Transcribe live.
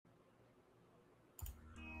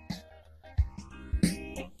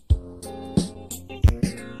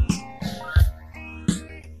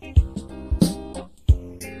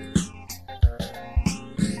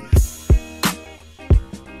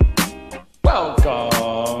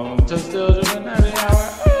to Still Dripping Happy Hour.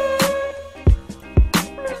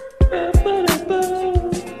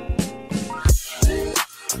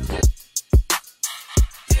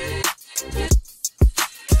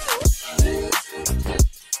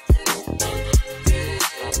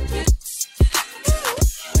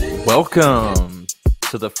 Welcome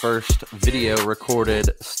to the first video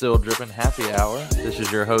recorded Still Dripping Happy Hour. This is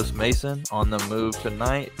your host Mason on the move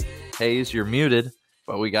tonight. Hayes, you're muted,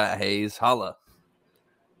 but we got Hayes. Holla.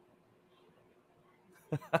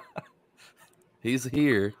 He's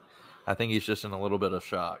here. I think he's just in a little bit of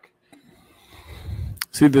shock.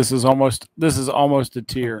 See, this is almost a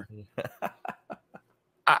tear.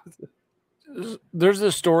 There's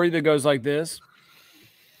this story that goes like this.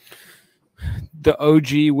 The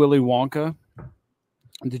OG Willy Wonka.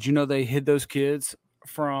 Did you know they hid those kids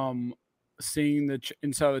from seeing the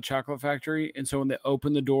inside of the chocolate factory? And so when they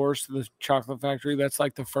open the doors to the chocolate factory, that's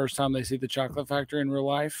like the first time they see the chocolate factory in real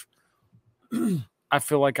life. I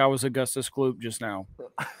feel like I was Augustus Gloop just now.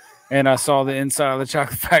 And I saw the inside of the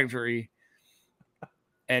chocolate factory.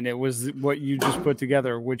 And it was what you just put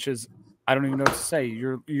together, which is, I don't even know what to say.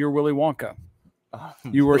 You're Willy Wonka.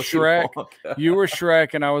 You were Shrek. You were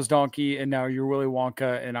Shrek, and I was Donkey, and now you're Willy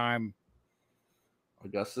Wonka, and I'm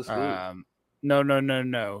Augustus Gloop.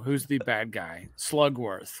 No. Who's the bad guy?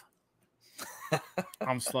 Slugworth.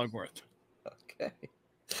 I'm Slugworth. Okay.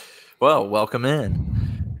 Well, welcome in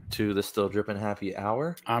to the Still Dripping Happy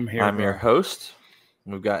Hour. I'm here. I'm your host.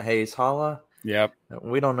 We've got Hayes Holla. Yep.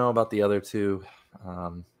 We don't know about the other two.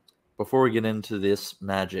 Before we get into this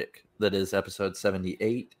magic that is episode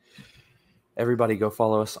 78, everybody go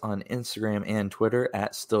follow us on Instagram and Twitter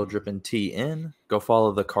at StillDrippingTN. Go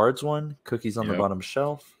follow the cards one, Cookies on the Bottom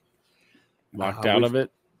Shelf. Locked out of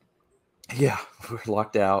it? Yeah, we're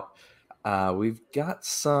locked out. We've got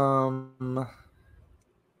some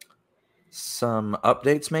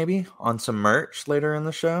updates maybe on some merch later in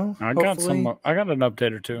the show. I got an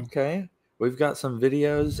update or two. Okay. We've got some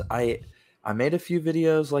videos. I made a few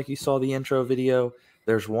videos like you saw the intro video.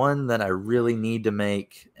 There's one that I really need to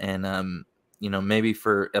make, and maybe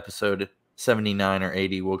for episode 79 or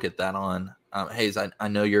 80 we'll get that on. Hayes, I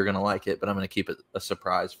know you're gonna like it, but I'm gonna keep it a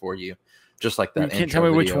surprise for you, just like that. You can't tell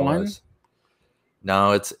me which one.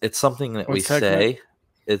 No, it's something that we say.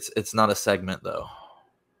 It's not a segment though,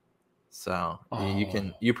 so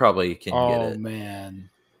you probably can get it. Oh man,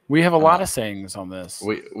 we have a lot of sayings on this.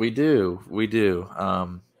 We do.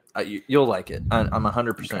 You'll like it. I'm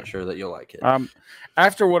 100% sure that you'll like it.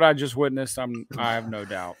 After what I just witnessed, I have no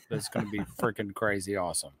doubt that it's going to be freaking crazy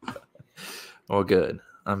awesome. Well, good.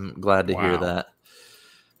 I'm glad to hear that.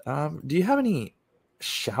 Do you have any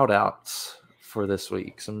shout outs for this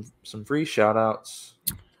week? Some free shout outs.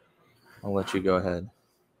 I'll let you go ahead.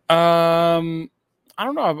 I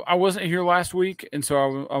don't know. I wasn't here last week, and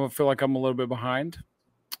so I feel like I'm a little bit behind.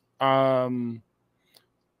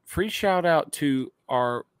 Free shout out to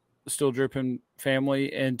our Still Dripping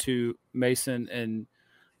family and to Mason and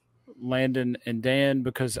Landon and Dan,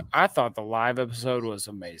 because I thought the live episode was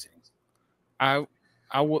amazing. I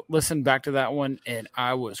listened back to that one and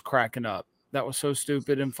I was cracking up. That was so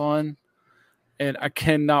stupid and fun, and I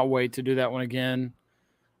cannot wait to do that one again.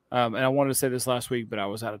 And I wanted to say this last week, but I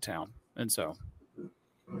was out of town, and so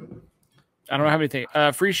I don't have anything.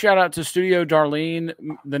 Free shout out to Studio Darlene,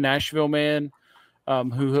 the Nashville man,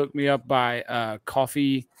 who hooked me up by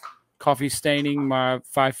coffee staining my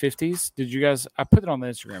 550s. Did you guys? I put it on the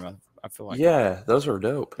Instagram. I feel like those are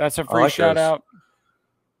dope. That's a free shout out.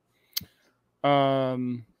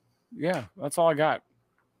 Yeah, that's all I got.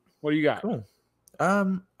 What do you got? Cool.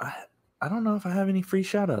 I don't know if I have any free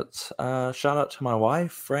shout outs. Shout out to my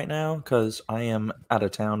wife right now because I am out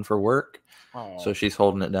of town for work. So she's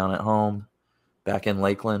holding it down at home back in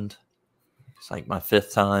Lakeland. It's like my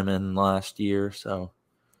 5th time in last year, so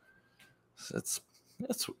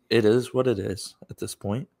it is what it is at this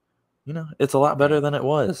point. It's a lot better than it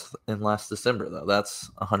was in last December, though.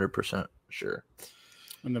 That's 100% sure.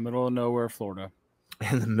 In the middle of nowhere, Florida.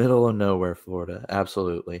 In the middle of nowhere, Florida.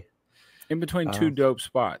 Absolutely. In between two dope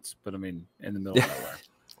spots, but I mean, in the middle of nowhere.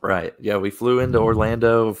 Right. Yeah, we flew into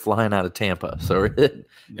Orlando flying out of Tampa. So we're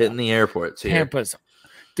hitting the airports here.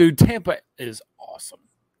 Tampa is awesome.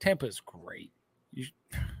 Tampa is great.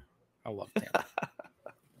 I love Tampa.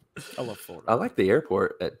 I love Florida. I like the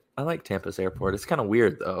airport. I like Tampa's airport. It's kind of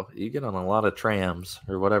weird, though. You get on a lot of trams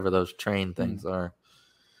or whatever those train things are.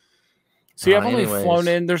 See, I've only flown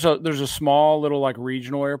in. There's a small little like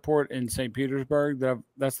regional airport in St. Petersburg.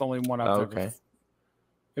 That's the only one I've ever. Okay.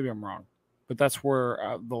 Maybe I'm wrong, but that's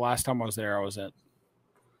where the last time I was there, I was in.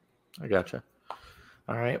 I gotcha.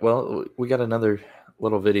 All right. Well, we got another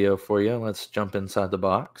little video for you. Let's jump inside the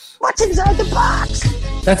box. What's inside the box?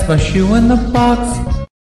 That's my shoe in the box.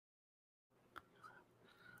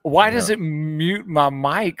 Why does it mute my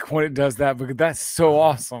mic when it does that? Because that's so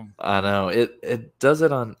awesome. I know. It does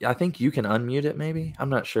it on... I think you can unmute it, maybe? I'm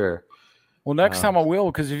not sure. Well, next time I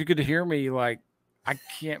will, because if you could hear me, like, I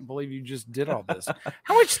can't believe you just did all this.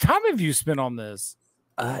 How much time have you spent on this?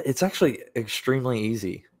 It's actually extremely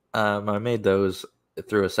easy. I made those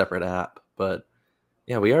through a separate app, but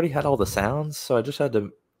yeah, we already had all the sounds, so I just had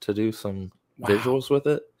to do some visuals with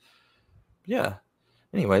it. Yeah.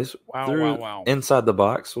 Anyways, Wow. inside the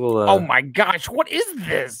box, we'll... oh my gosh, what is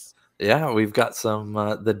this? Yeah, we've got some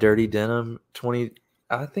the Dirty Denim 20...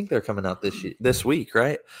 I think they're coming out this week,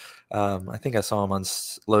 right? I think I saw them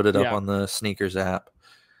loaded up on the sneakers app.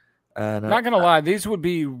 And, not gonna lie, these would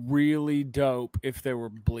be really dope if they were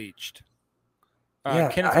bleached.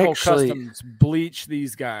 Kenneth Cole Customs bleach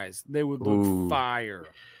these guys. They would look fire.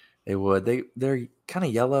 They would. They're kind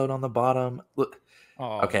of yellowed on the bottom. Look.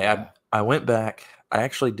 Okay, yeah. I went back. I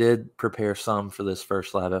actually did prepare some for this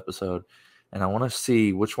first live episode, and I want to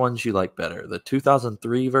see which ones you like better: the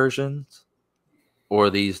 2003 versions or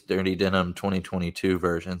these Dirty Denim 2022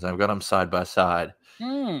 versions. I've got them side by side.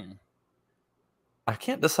 I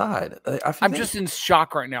can't decide. I'm just in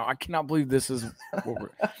shock right now. I cannot believe this is what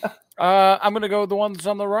we're... I'm going to go with the ones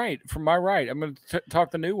on the right, from my right. I'm going to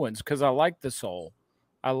talk the new ones because I like the sole.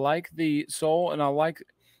 I like the sole, and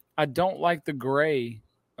I don't like the gray,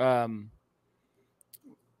 whatever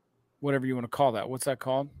you want to call that. What's that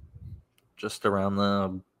called? Just around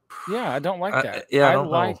the... Yeah, I don't like that. I don't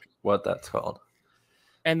know what that's called.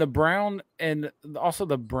 And the brown, and also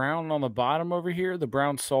the brown on the bottom over here, the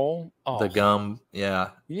brown sole. Oh. The gum,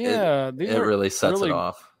 yeah. Yeah. It really sets it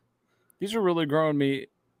off. These are really growing on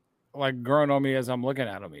me as I'm looking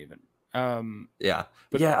at them even. Yeah.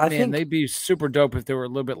 But yeah, I think they'd be super dope if they were a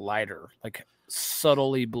little bit lighter, like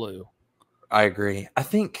subtly blue. I agree. I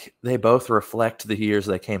think they both reflect the years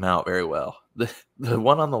they came out very well. The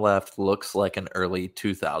one on the left looks like an early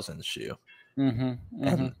 2000s shoe.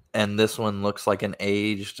 And this one looks like an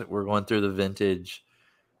aged. We're going through the vintage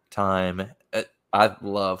time. I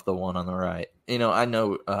love the one on the right. I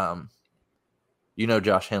know.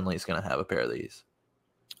 Josh Henley's going to have a pair of these.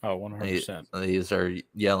 Oh, 100%. These are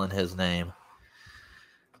yelling his name.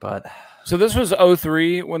 But so this was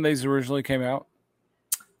 03 when these originally came out.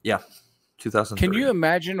 Yeah, 2003. Can you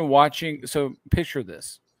imagine watching? So picture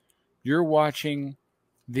this: you're watching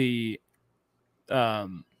the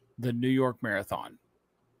New York Marathon,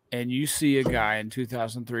 and you see a guy in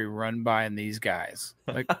 2003 run by in these guys.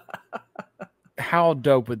 Like, how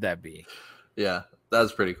dope would that be? Yeah,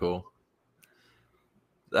 that's pretty cool.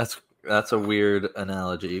 That's a weird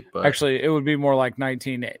analogy, but actually, it would be more like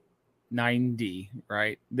 1990,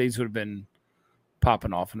 right? These would have been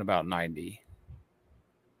popping off in about 90.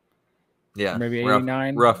 Yeah, maybe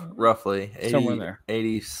 89. Roughly 80, somewhere in there.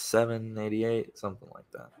 87, 88, something like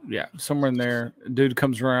that. Yeah, somewhere in there. Dude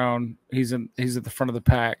comes around. He's at the front of the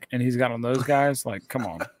pack, and he's got on those guys. Like, come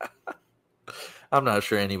on. I'm not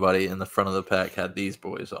sure anybody in the front of the pack had these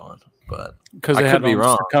boys on, but because they had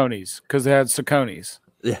Saucony's. Because they had Saucony's.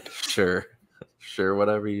 Yeah, sure,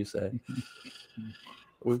 whatever you say.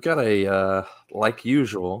 We've got a like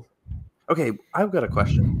usual. Okay, I've got a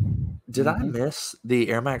question. Did I miss the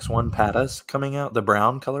Air Max 1 Patas coming out, the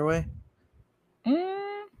brown colorway?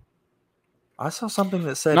 I saw something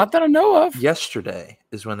that said... Not that I know of. Yesterday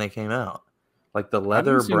is when they came out. Like the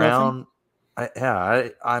leather brown.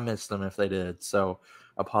 I missed them if they did. So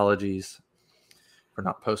apologies for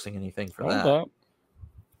not posting anything for that. Up.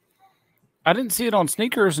 I didn't see it on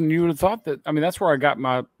sneakers, and you would have thought that... I mean, that's where I got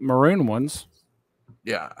my maroon ones.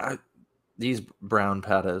 Yeah, these brown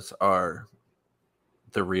Patas are...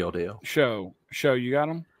 the real deal. Show, you got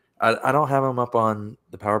them? I don't have them up on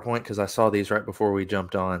the PowerPoint because I saw these right before we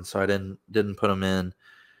jumped on, so I didn't put them in.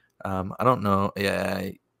 I don't know. Yeah,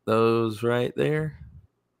 those right there.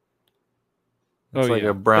 It's like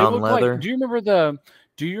a brown leather. Do you remember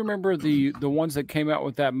the ones that came out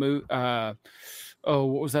with that movie? What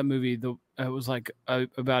was that movie? It was like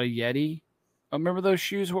about a Yeti. Remember those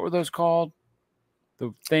shoes? What were those called?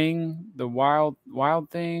 The wild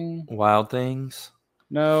thing. Wild things.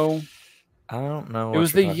 No, I don't know. It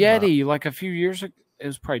was the Yeti, like a few years ago. It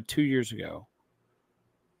was probably 2 years ago.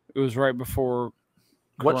 It was right before.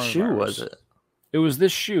 What shoe was it? It was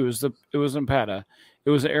this shoe. It was in Pata. It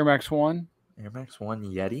was an Air Max 1. Air Max 1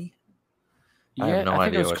 Yeti? Yeah, I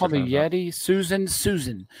think it was called the Yeti. Susan.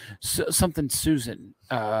 Something Susan.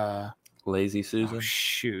 Lazy Susan? Oh,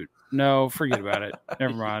 shoot. No, forget about it.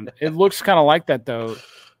 Never mind. It looks kind of like that, though.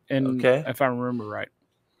 And if I remember right.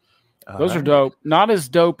 Those are dope. Not as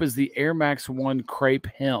dope as the Air Max 1 crepe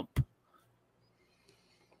hemp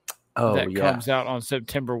that comes out on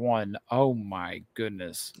September 1. Oh my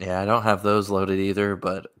goodness. Yeah, I don't have those loaded either,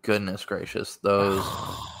 but goodness gracious, those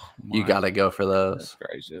you got to go for those.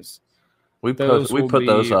 Gracious. We put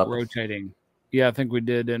those up. Rotating. Yeah, I think we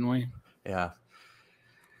did, didn't we? Yeah.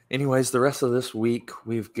 Anyways, the rest of this week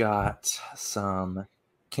we've got some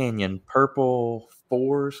Canyon Purple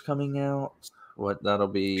 4s coming out. What that'll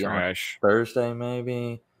be Trash. on Thursday,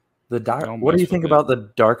 maybe. What do you think about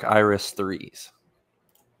the Dark Iris 3s?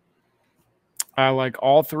 I like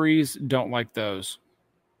all 3s. Don't like those.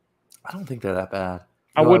 I don't think they're that bad.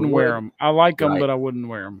 I wouldn't wear them. I like them, but I wouldn't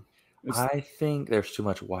wear them. I think there's too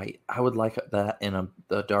much white. I would like that in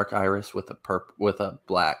the Dark Iris with a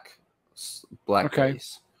black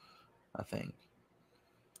base. I think.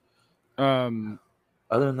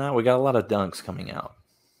 Other than that, we got a lot of dunks coming out.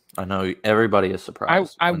 I know everybody is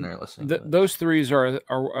surprised when they're listening. Those 3s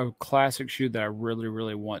are a classic shoe that I really,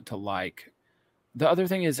 really want to like. The other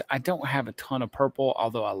thing is I don't have a ton of purple,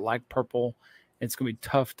 although I like purple. It's going to be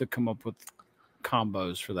tough to come up with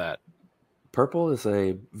combos for that. Purple is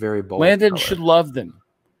a very bold Landon color. should love them.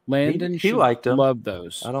 Landon he liked them. Love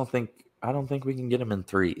those. I don't think we can get them in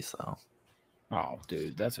 3s though. Oh,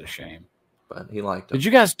 dude, that's a shame. But he liked them. Did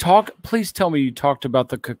you guys talk? Please tell me you talked about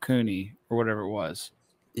the Cocoony or whatever it was.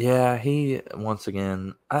 Yeah, he once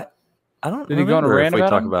again. I don't. Did he go on a rant if we about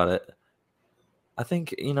talk him? about it? I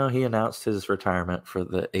think he announced his retirement for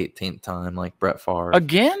the 18th time, like Brett Favre.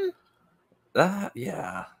 Again?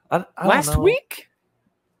 Yeah. I Last week?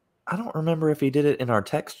 I don't remember if he did it in our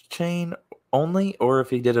text chain only or if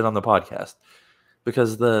he did it on the podcast.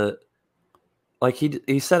 Because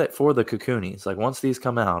he said it for the Cocoonies. Like, once these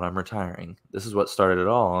come out, I'm retiring. This is what started it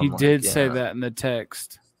all. He did say that in the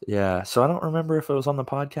text. Yeah. So I don't remember if it was on the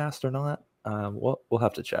podcast or not. We'll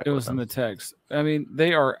have to check. It was in the text. I mean,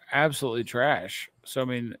 they are absolutely trash. So, I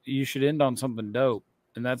mean, you should end on something dope.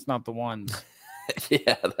 And that's not the ones.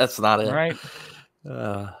 Yeah, that's not it. Right?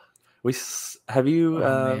 Have you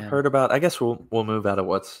heard about? I guess we'll move out of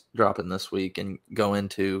what's dropping this week and go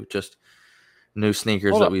into just new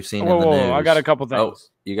sneakers that we've seen in the news. I got a couple things. Oh,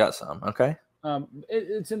 you got some? Okay.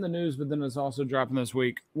 It's in the news, but then it's also dropping this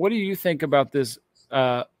week. What do you think about this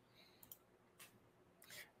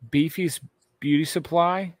Beefy's Beauty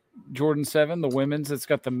Supply Jordan 7, the women's? It's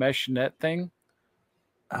got the mesh net thing.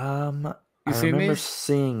 I remember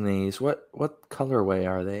seeing these. What colorway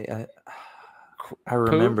are they? I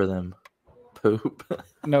remember them. Poop.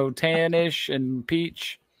 No, tannish and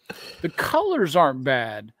peach. The colors aren't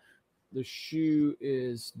bad. The shoe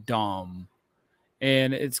is dumb.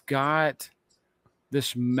 And it's got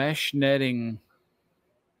this mesh netting.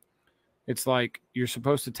 It's like you're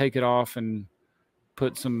supposed to take it off and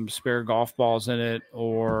put some spare golf balls in it,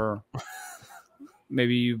 or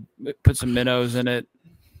maybe you put some minnows in it.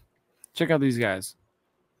 Check out these guys.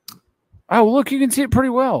 Oh, look, you can see it pretty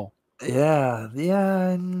well. Yeah,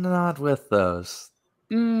 not with those.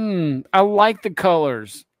 I like the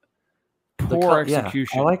colors. Poor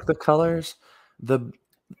execution. Yeah, I like the colors.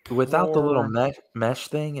 Without the little mesh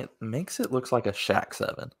thing, it makes it look like a Shaq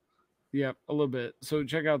 7. Yep, a little bit. So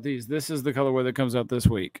check out these. This is the colorway that comes out this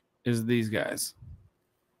week. Is these guys?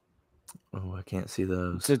 Oh, I can't see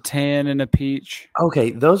those. It's a tan and a peach. Okay,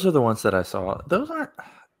 those are the ones that I saw. Those aren't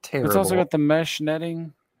terrible. It's also got the mesh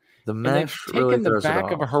netting. The mesh really taken the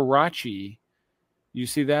back of a Huarache. You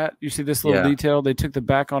see that? You see this little detail? They took the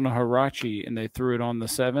back on a Huarache and they threw it on the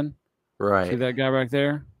 7. Right. See that guy back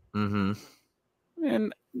there? Mm-hmm.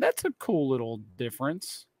 And that's a cool little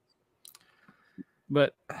difference.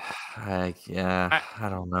 But I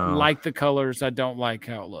don't know. Like the colors. I don't like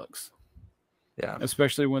how it looks. Yeah.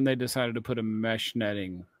 Especially when they decided to put a mesh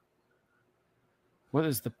netting. What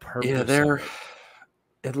is the purpose? Yeah,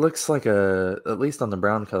 it looks like at least on the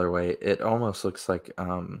brown colorway, it almost looks like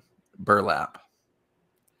burlap.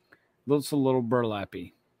 Looks a little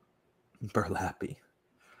burlappy. Burlappy.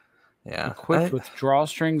 Yeah. Equipped with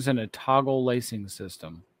drawstrings and a toggle lacing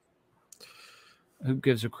system. Who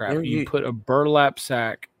gives a crap? You put a burlap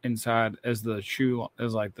sack inside as the shoe,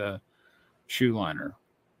 as like the shoe liner.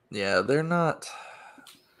 Yeah, they're not.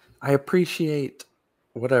 I appreciate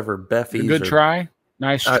whatever Beffy's. Good try.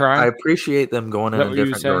 Nice try. I appreciate them going in a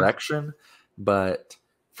different direction, but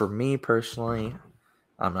for me personally,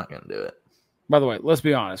 I'm not going to do it. By the way, let's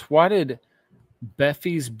be honest. Why did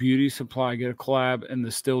Beffy's Beauty Supply get a collab and the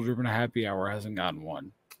Still Dripping Happy Hour hasn't gotten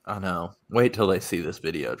one? I know. Wait till they see this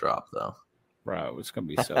video drop, though. Bro, it's going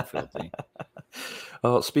to be so filthy.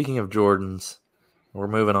 Well, speaking of Jordans, we're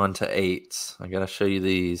moving on to 8s. I got to show you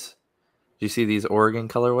these. Do you see these Oregon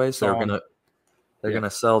colorways? They're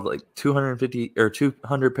gonna sell like 250 or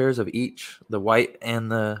 200 pairs of each, the white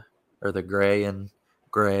and the gray and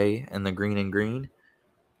the green and green.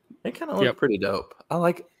 They kind of look pretty dope. I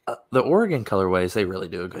like the Oregon colorways. They really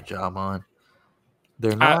do a good job on.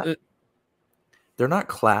 They're not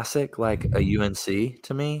classic like a UNC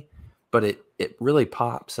to me, but it really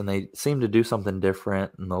pops, and they seem to do something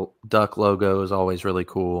different. And the duck logo is always really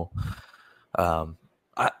cool.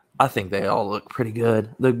 I think they all look pretty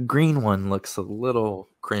good. The green one looks a little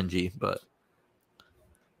cringy, but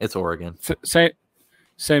it's Oregon.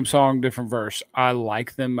 Same song, different verse. I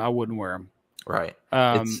like them. I wouldn't wear them. Right.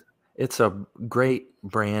 It's a great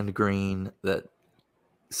brand green that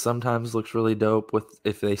sometimes looks really dope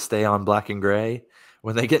if they stay on black and gray.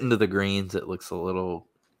 When they get into the greens, it looks a little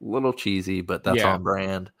cheesy, but that's on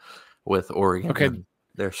brand with Oregon and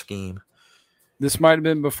their scheme. This might have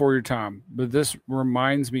been before your time, but this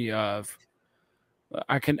reminds me of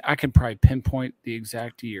I can probably pinpoint the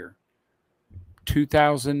exact year.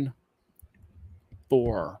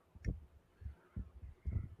 2004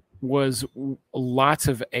 was lots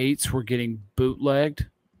of 8s were getting bootlegged,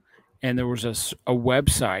 and there was a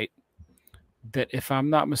website that, if I'm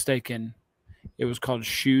not mistaken, it was called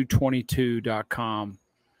shoe22.com.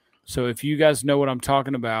 So if you guys know what I'm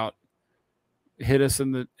talking about, hit us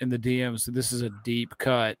in the DMs. This is a deep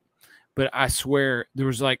cut, but I swear there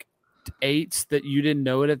was like 8s that you didn't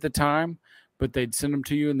know it at the time, but they'd send them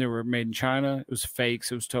to you and they were made in China. It was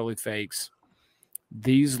fakes. It was totally fakes.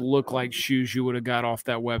 These look like shoes you would have got off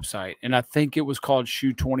that website. And I think it was called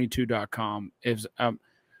shoe22.com. It was,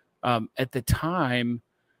 at the time,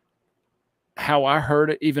 how I heard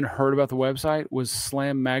about the website was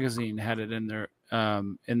Slam Magazine had it in their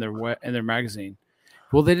magazine.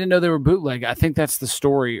 Well, they didn't know they were bootleg. I think that's the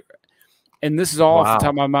story. And this is all off the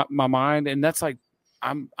top of my mind. And that's like,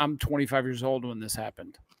 I'm 25 years old when this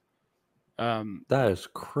happened. That is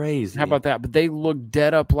crazy. How about that? But they look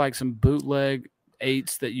dead up like some bootleg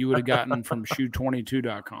 8s that you would have gotten from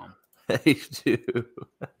shoe22.com. They do.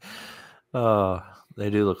 Oh, they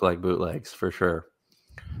do look like bootlegs for sure.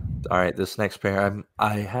 All right, this next pair,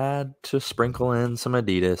 I had to sprinkle in some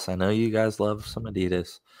Adidas. I know you guys love some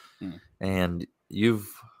Adidas, and you've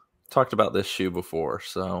talked about this shoe before.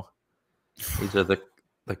 So these are the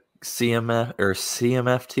CMF or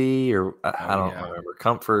CMFT or I don't remember.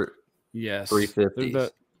 Comfort. Yes.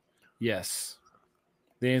 350s. Yes.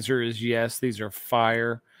 The answer is yes. These are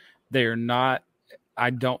fire. They are not.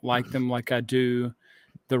 I don't like them like I do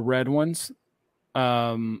the red ones.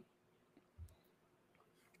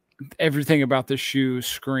 Everything about this shoe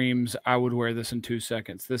screams, I would wear this in 2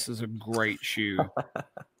 seconds. This is a great shoe.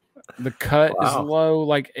 The cut is low.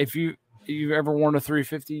 Like if you've ever worn a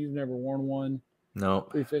 350, you've never worn one. No,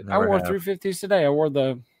 I wore 350s today. I wore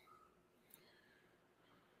the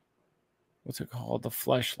what's it called? The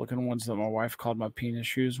flesh-looking ones that my wife called my penis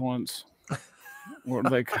shoes once.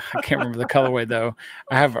 Like I can't remember the colorway though.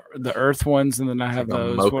 I have the earth ones, and then I have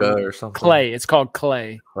those mocha or something. Clay. It's called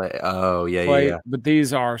clay. Clay. Oh yeah, clay, yeah. But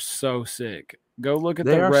these are so sick. Go look at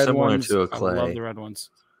they the are red similar ones. To a clay. I love the red ones.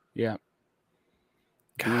 Yeah.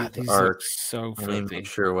 God, these are look so filthy. filthy. Let me make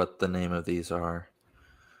sure what the name of these are.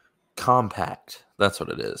 Compact. That's what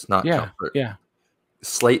it is. Not comfort. Yeah.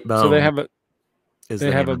 Slate bone. So they have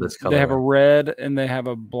They have a red and they have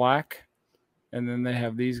a black, and then they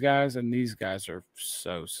have these guys, and these guys are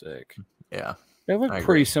so sick. Yeah. They look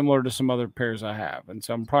pretty similar to some other pairs I have, and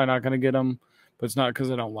so I'm probably not going to get them, but it's not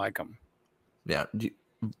because I don't like them. Yeah.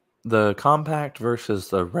 The compact versus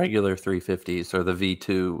the regular 350s or the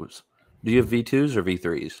V2s. Do you have V2s or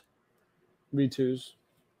V3s? V2s.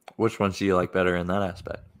 Which ones do you like better in that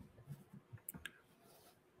aspect?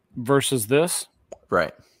 Versus this?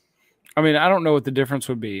 Right. I mean, I don't know what the difference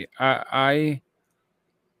would be. I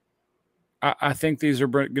think these are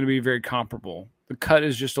going to be very comparable. The cut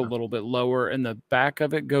is just a little bit lower, and the back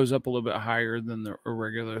of it goes up a little bit higher than the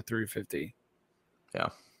regular 350. Yeah.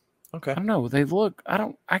 Okay. I don't know. They look.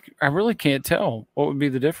 I really can't tell what would be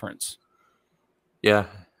the difference. Yeah.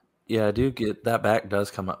 Yeah, I do get that back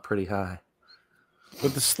does come up pretty high.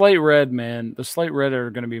 But the slate red, man, the slate red are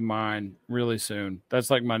going to be mine really soon. That's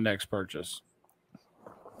like my next purchase.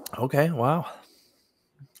 Okay, wow.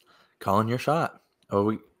 Calling your shot.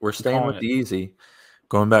 Oh, we're staying with the easy.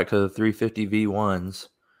 Going back to the 350 V1s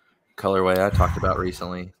colorway I talked about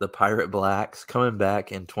recently. The Pirate Blacks coming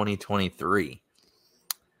back in 2023.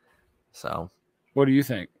 So, what do you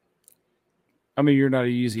think? I mean, you're not a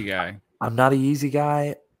Yeezy guy. I'm not a Yeezy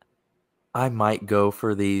guy. I might go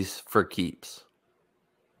for these for keeps.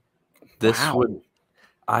 This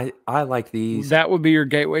I like these. That would be your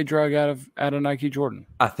gateway drug out of Nike Jordan.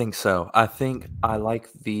 I think so. I think I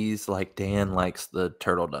like these like Dan likes the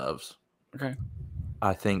turtle doves. Okay.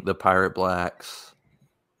 I think the pirate blacks.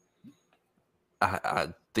 I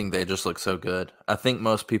think they just look so good. I think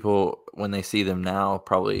most people when they see them now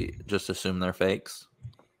probably just assume they're fakes.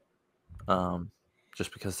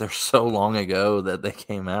 Just because they're so long ago that they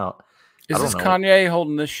came out. Is this Kanye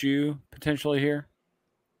holding this shoe potentially here?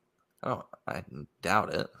 Oh, I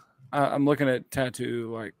doubt it. I'm looking at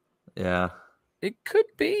tattoo. Like, yeah, it could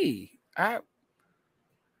be.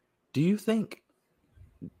 Do you think?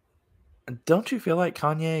 Don't you feel like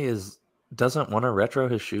Kanye doesn't want to retro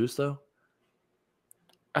his shoes though?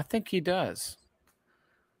 I think he does.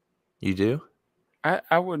 You do?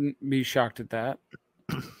 I wouldn't be shocked at that.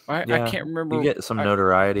 I can't remember. You get some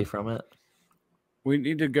notoriety from it. We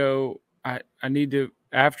need to go. I need to.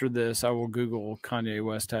 After this, I will Google Kanye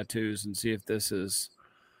West tattoos and see if this is,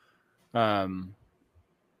 if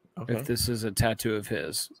this is a tattoo of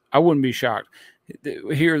his. I wouldn't be shocked.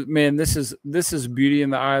 Here, man, this is beauty in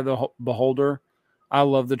the eye of the beholder. I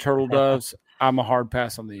love the turtle doves. I'm a hard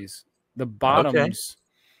pass on these. The bottoms,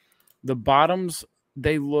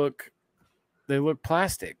 they look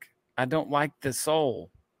plastic. I don't like the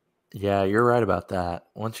sole. Yeah, you're right about that.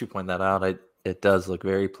 Once you point that out, it does look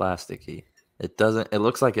very plasticky. It doesn't. It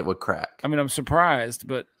looks like it would crack. I mean, I'm surprised,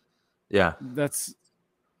 but yeah, I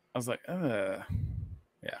was like, yeah,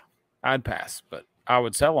 I'd pass, but I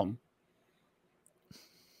would sell them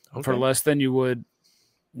for less than you would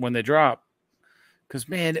when they drop. Because,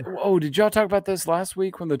 man, did y'all talk about this last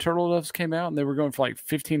week when the turtle doves came out and they were going for like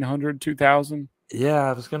 $1,500, $2,000? Yeah,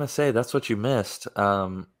 I was gonna say that's what you missed.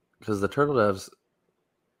 Because the turtle doves,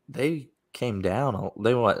 they came down.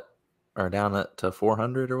 They are down to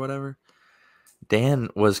 400 or whatever. Dan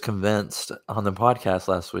was convinced on the podcast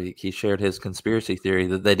last week. He shared his conspiracy theory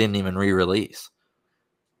that they didn't even re-release,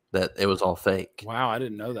 that it was all fake. Wow, I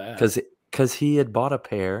didn't know that. Because he had bought a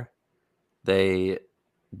pair. They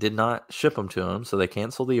did not ship them to him, so they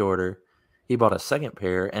canceled the order. He bought a second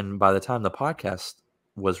pair, and by the time the podcast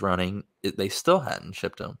was running, they still hadn't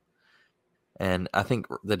shipped them. And I think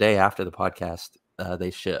the day after the podcast, they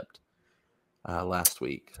shipped last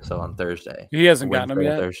week, so on Thursday. He hasn't gotten them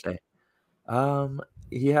yet? Thursday.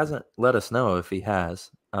 He hasn't let us know if he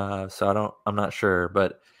has. So I'm not sure,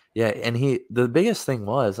 but yeah. And the biggest thing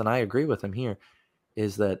was, and I agree with him here,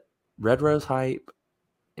 is that Red Rose Hype,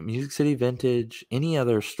 Music City Vintage, any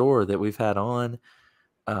other store that we've had on,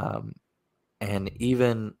 and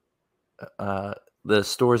even the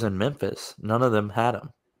stores in Memphis, none of them had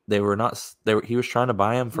them. They were not. He was trying to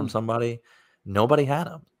buy them from somebody. Nobody had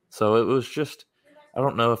them. So it was just. I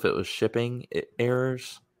don't know if it was shipping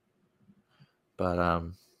errors. But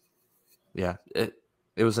yeah, it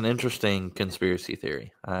was an interesting conspiracy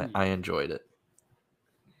theory. I enjoyed it.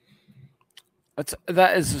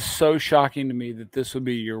 That is so shocking to me that this would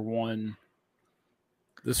be your one.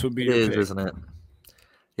 This would be your pick. Isn't it?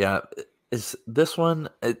 Yeah, is this one?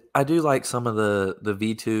 I do like some of the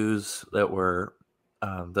V2s that were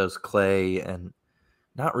those clay, and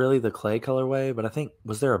not really the clay colorway, but I think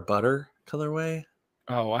was there a butter colorway?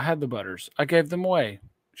 Oh, I had the butters. I gave them away.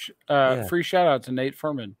 Free shout out to Nate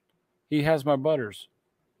Furman. He has my butters.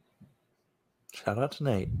 Shout out to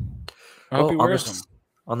Nate. I hope he wears them.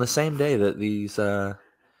 On the same day that these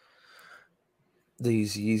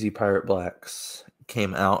Yeezy Pirate Blacks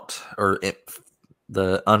came out, or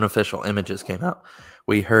the unofficial images came out,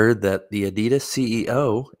 we heard that the Adidas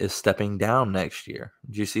CEO is stepping down next year.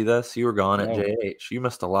 Did you see this? You were gone at JH. You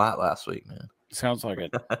missed a lot last week, man. Sounds like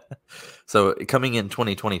it. So coming in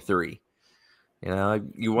 2023. You know,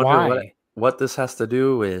 you wonder what this has to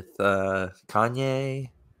do with Kanye,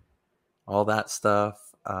 all that stuff.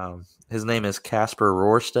 His name is Casper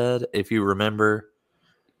Rorsted. If you remember,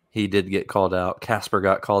 he did get called out. Casper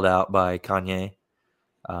got called out by Kanye.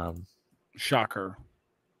 Shocker.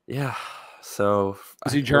 Yeah. So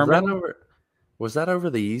is he German? Was that over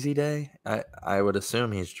the Yeezy Day? I would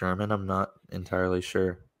assume he's German. I'm not entirely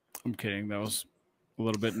sure. I'm kidding. That was a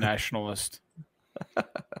little bit nationalist.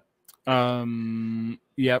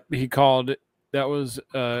 Yep, he called him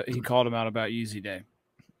out about Yeezy Day.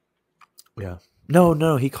 Yeah.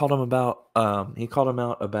 No, he called him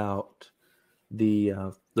out about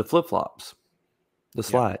the flip-flops, the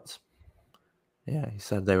slides. Yeah, he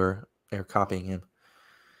said they're copying him.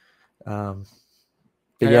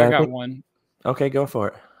 Hey, I got one. Okay, go for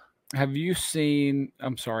it. Have you seen?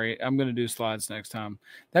 I'm sorry, I'm going to do slides next time.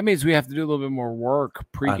 That means we have to do a little bit more work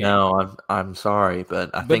pre-game. I know. I'm sorry, but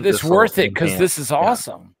I think it's worth it because this is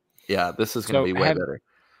awesome. Yeah, this is going to be way better.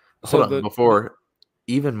 Hold on, before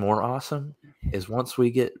even more awesome is once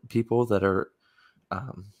we get people that are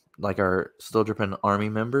like our Still Drippin' Army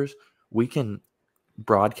members, we can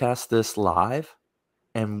broadcast this live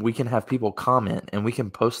and we can have people comment and we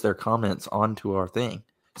can post their comments onto our thing.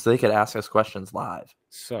 So they could ask us questions live.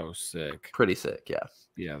 So sick. Pretty sick, yeah.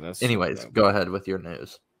 Yeah, that's Anyways, so go ahead with your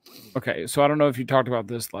news. Okay, so I don't know if you talked about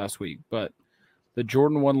this last week, but the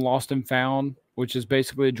Jordan 1 Lost and Found, which is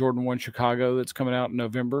basically a Jordan 1 Chicago that's coming out in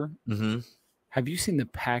November. Mm-hmm. Have you seen the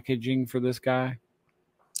packaging for this guy?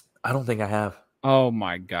 I don't think I have. Oh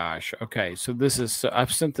my gosh. Okay, so this is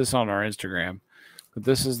I've sent this on our Instagram, but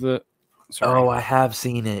this is the Oh, I have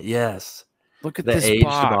seen it. Yes. Look at the this aged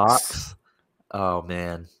box. Oh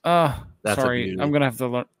man. That's sorry. I'm gonna have to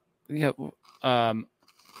learn. Yeah.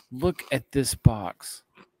 Look at this box.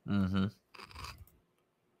 Mm-hmm.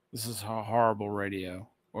 This is a horrible radio.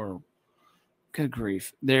 Or good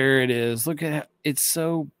grief. There it is. Look at it's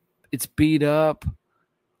beat up.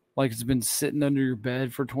 Like it's been sitting under your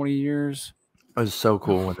bed for 20 years. It was so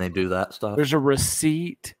cool when they do that stuff. There's a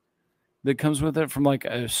receipt that comes with it from like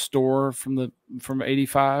a store from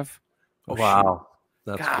 85. Wow. Shoot.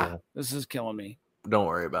 That's cool. This is killing me. Don't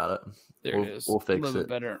worry about it. There it is. We'll fix it.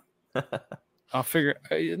 Better. I'll figure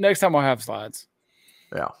next time I'll have slides.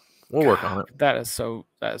 Yeah. We'll work on it. That is so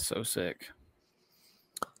sick.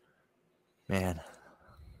 Man.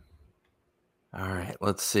 All right,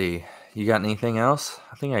 let's see. You got anything else?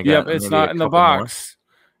 I think I got. Yep, it's not in the box.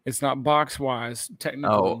 More. It's not box wise, technically.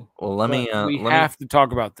 Oh, well, let me. We have to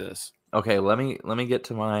talk about this. Okay, let me get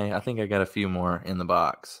to my. I think I got a few more in the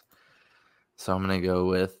box, so I'm gonna go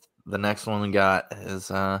with the next one we got is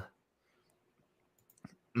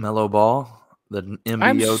Mellow Ball. The MBO2.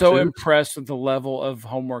 I'm so impressed with the level of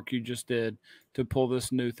homework you just did to pull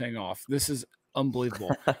this new thing off. This is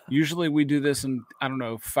unbelievable. Usually we do this in, I don't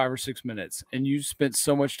know, 5 or 6 minutes, and you spent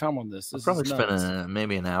so much time on this. This probably spent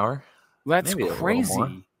maybe an hour. That's maybe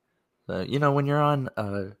crazy. When you're on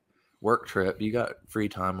a work trip, you got free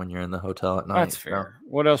time when you're in the hotel at night. That's fair.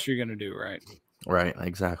 What else are you going to do, right? Right,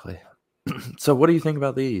 exactly. So what do you think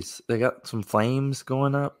about these? They got some flames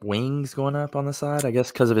going up, wings going up on the side, I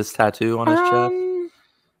guess because of his tattoo on his chest.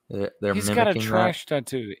 He's got a trash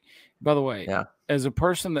tattoo. By the way, yeah. As a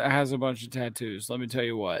person that has a bunch of tattoos, let me tell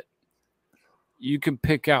you what. You can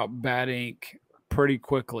pick out bad ink pretty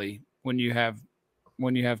quickly when you have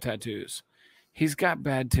tattoos. He's got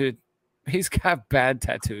bad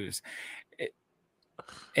tattoos.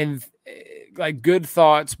 And like good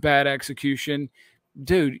thoughts, bad execution.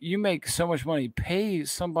 Dude, you make so much money. Pay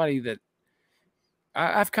somebody that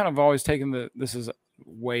I've kind of always taken this is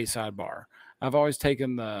way sidebar. I've always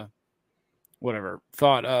taken the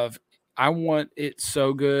thought of I want it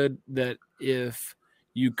so good that if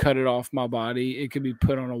you cut it off my body, it could be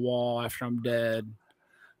put on a wall after I'm dead.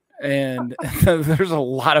 And there's a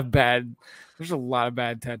lot of bad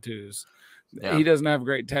tattoos. Yeah. He doesn't have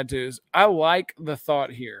great tattoos. I like the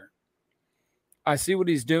thought here. I see what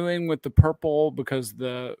he's doing with the purple because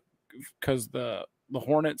the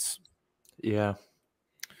Hornets. Yeah.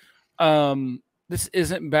 This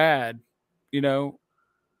isn't bad.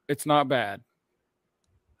 It's not bad.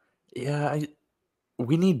 Yeah,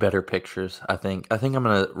 we need better pictures, I think. I think I'm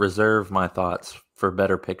going to reserve my thoughts for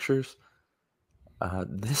better pictures.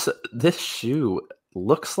 This shoe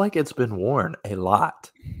looks like it's been worn a lot.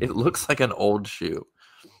 It looks like an old shoe.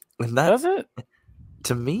 And does it?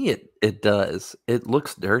 To me, it does. It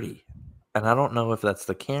looks dirty. And I don't know if that's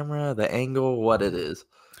the camera, the angle, what it is.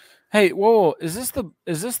 Hey, whoa, is this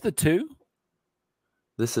the 2?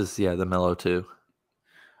 This is, the Mellow 2.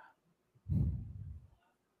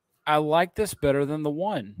 I like this better than the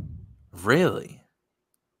 1. Really?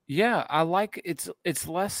 Yeah, I like it's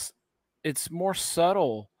less, it's more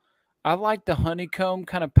subtle. I like the honeycomb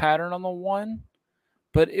kind of pattern on the 1,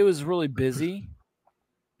 but it was really busy.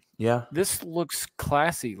 Yeah. This looks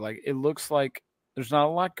classy. Like it looks like there's not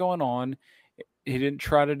a lot going on. He didn't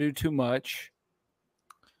try to do too much.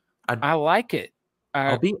 I like it.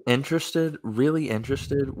 I'll be really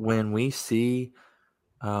interested when we see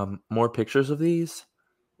more pictures of these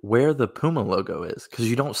where the Puma logo is, because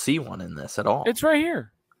you don't see one in this at all. It's right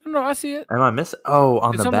here. No, I see it. Am I missing? Oh,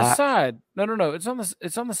 on the back. It's on the side. No.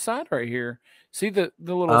 It's on the side right here. See the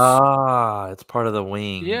little. It's part of the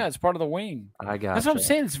wing. Yeah, it's part of the wing. I got. That's what I'm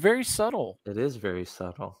saying. It's very subtle. It is very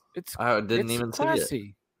subtle. I didn't even classy.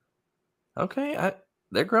 see it. Okay,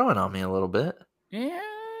 they're growing on me a little bit. Yeah,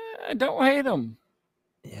 I don't hate them.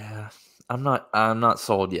 Yeah, I'm not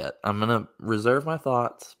sold yet. I'm gonna reserve my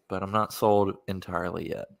thoughts, but I'm not sold entirely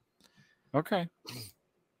yet. Okay.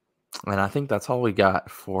 And I think that's all we got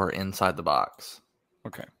for Inside the Box.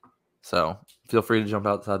 Okay. So feel free to jump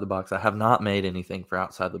outside the box. I have not made anything for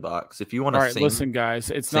outside the box. If you want All to right, sing, listen, guys.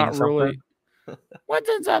 It's sing not really. something. What's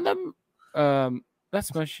inside the?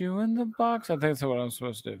 That's my shoe in the box. I think that's what I'm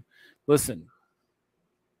supposed to do. Listen,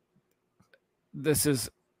 this is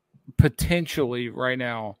potentially right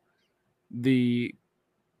now. We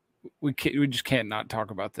just can't not talk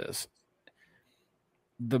about this.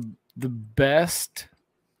 The best,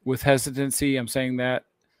 with hesitancy, I'm saying that,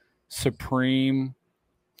 Supreme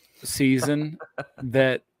season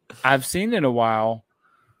that I've seen in a while.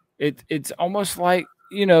 It's almost like,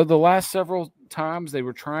 the last several times they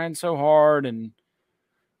were trying so hard and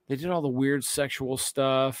they did all the weird sexual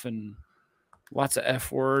stuff and lots of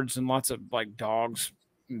F words and lots of like dogs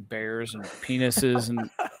and bears and penises and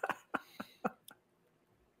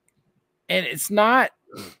it's not,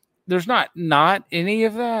 there's not any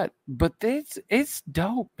of that, but it's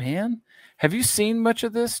dope, man. Have you seen much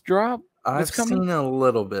of this drop? I've seen a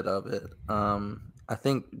little bit of it. I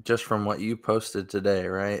think just from what you posted today,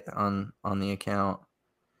 right, on the account,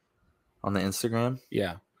 on the Instagram.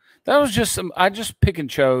 Yeah, that was just some. I just pick and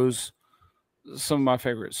chose some of my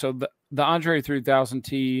favorites. So the Andre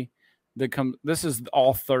 3000T that come. This is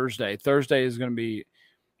all Thursday. Thursday is going to be.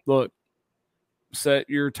 Look, set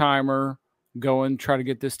your timer. Go and try to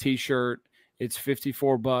get this T-shirt. It's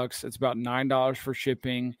 $54. It's about $9 for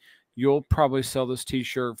shipping. You'll probably sell this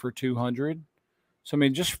T-shirt for $200. So I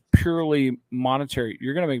mean, just purely monetary,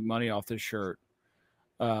 you're gonna make money off this shirt.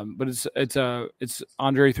 But it's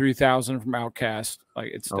Andre 3000 from Outkast.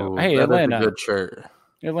 Like it's dope. Hey, Atlanta, good shirt.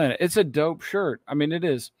 Atlanta, it's a dope shirt. I mean, it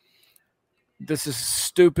is. This is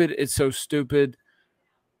stupid. It's so stupid.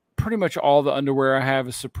 Pretty much all the underwear I have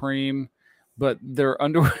is Supreme, but their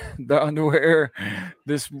underwear.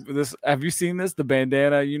 This. Have you seen this? The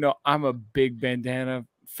bandana. I'm a big bandana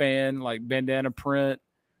fan. Like bandana print.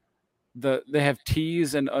 They have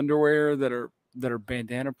tees and underwear that are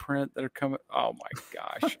bandana print that are coming. Oh my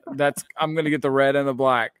gosh. I'm gonna get the red and the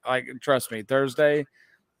black. Like, trust me, Thursday,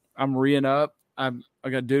 I'm re-ing up. I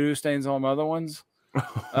got doo-doo stains on my other ones.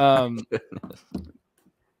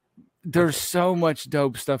 There's so much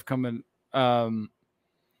dope stuff coming.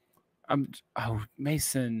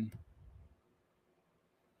 Mason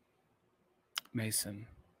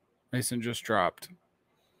just dropped.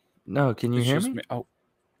 No, can you hear me? Oh.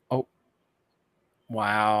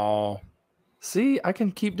 Wow. See, I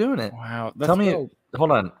can keep doing it. Wow. Tell me,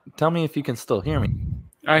 hold on. Tell me if you can still hear me.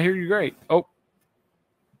 I hear you great. Oh,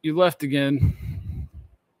 you left again.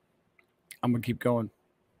 I'm going to keep going.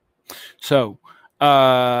 So,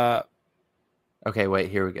 okay, wait,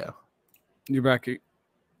 here we go. You're back.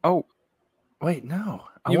 Oh, wait, no.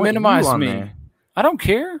 You minimized me. There. I don't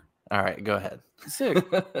care. All right, go ahead. Sick.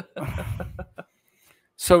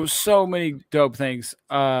 So many dope things.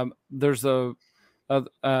 There's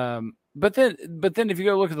but then if you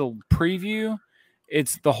go look at the preview,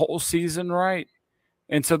 it's the whole season, right?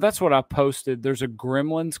 And so that's what I posted. There's a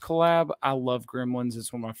Gremlins collab. I love Gremlins.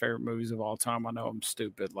 It's one of my favorite movies of all time. I know I'm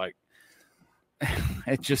stupid. Like,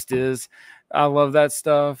 it just is. I love that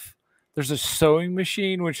stuff. There's a sewing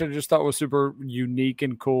machine, which I just thought was super unique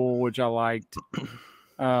and cool, which I liked.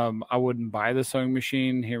 I wouldn't buy the sewing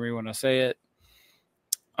machine. Hear me when I say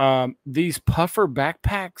it. These puffer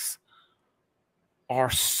backpacks are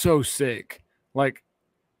so sick. Like,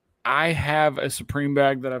 I have a Supreme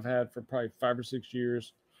bag that I've had for probably 5 or 6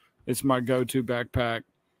 years. It's my go-to backpack.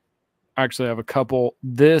 I actually have a couple.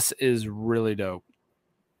 This is really dope.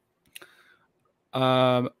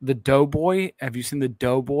 The Doughboy. Have you seen the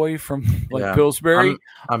Doughboy from Pillsbury?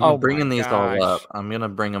 I'm bringing these all up. I'm gonna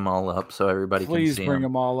bring them all up so everybody can see them. Please bring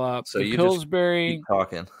them all up. So the you Pillsbury, just keep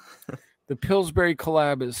talking. The Pillsbury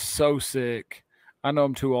collab is so sick. I know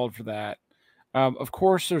I'm too old for that. Of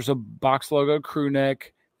course, there's a box logo crew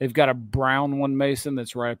neck. They've got a brown one, Mason,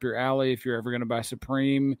 that's right up your alley. If you're ever going to buy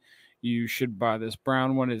Supreme, you should buy this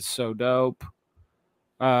brown one. It's so dope.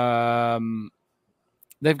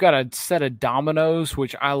 They've got a set of dominoes,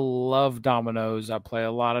 which I love dominoes. I play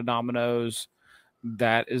a lot of dominoes.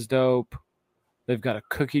 That is dope. They've got a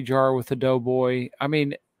cookie jar with a Doughboy. I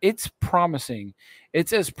mean, it's promising.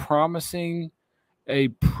 It's as promising a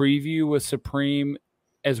preview with Supreme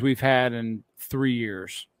as we've had in 3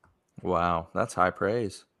 years. Wow, that's high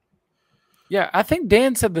praise. Yeah, I think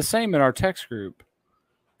Dan said the same in our text group.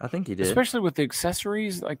 I think he did. Especially with the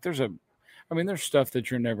accessories. Like, there's stuff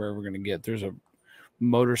that you're never ever going to get. There's a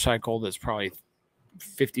motorcycle that's probably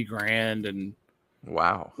 $50,000, and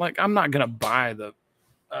wow. Like, I'm not going to buy the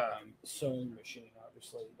sewing machine,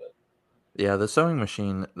 obviously, but yeah, the sewing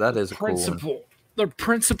machine, that is a cool one. The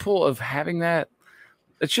principle of having that,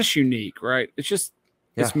 it's just unique, right? It's just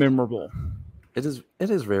it's memorable. It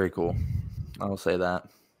is very cool. I will say that.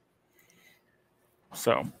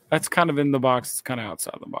 So that's kind of in the box. It's kind of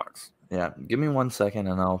outside the box. Yeah, give me 1 second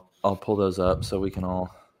and I'll pull those up so we can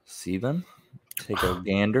all see them. Take a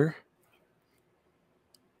gander.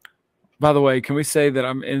 By the way, can we say that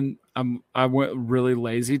I went really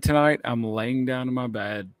lazy tonight. I'm laying down in my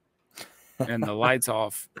bed and the lights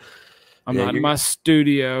off. I'm not in my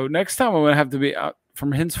studio. Next time I'm gonna have to be out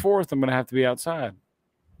from henceforth. I'm gonna have to be outside.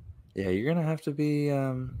 Yeah, you're gonna have to be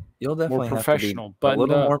you'll definitely more professional, have to be a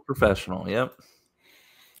little more professional. Yep.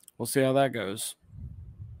 We'll see how that goes.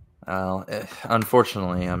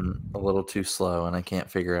 Unfortunately, I'm a little too slow and I can't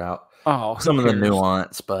figure out some of the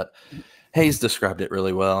nuance, but Hayes described it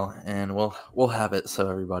really well, and we'll have it so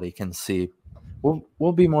everybody can see.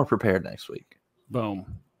 We'll be more prepared next week. Boom.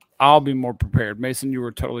 I'll be more prepared. Mason, you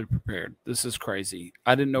were totally prepared. This is crazy.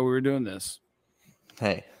 I didn't know we were doing this.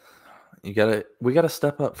 Hey, we gotta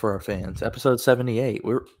step up for our fans. Episode 78.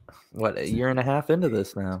 We're a year and a half into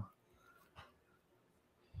this now.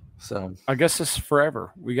 So I guess this is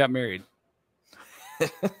forever. We got married.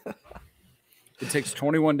 It takes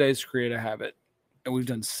 21 days to create a habit, and we've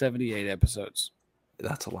done 78 episodes.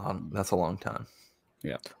 That's a long time.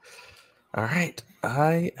 Yeah. All right.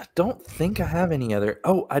 I don't think I have any other.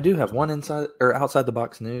 Oh, I do have one inside or outside the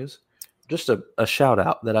box news. Just a shout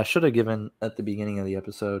out that I should have given at the beginning of the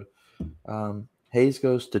episode. Hayes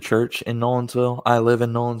goes to church in Nolensville. I live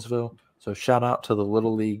in Nolensville. So shout out to the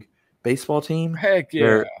Little League baseball team. Heck yeah.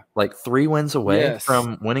 They're like 3 wins away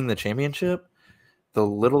from winning the championship, the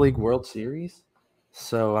Little League World Series.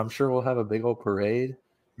 So I'm sure we'll have a big old parade.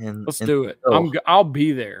 Let's do it. I'll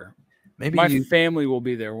be there. Maybe my family will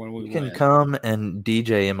be there when we win. You can come and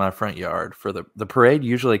DJ in my front yard for the parade.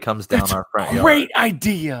 Usually comes down our front yard. Great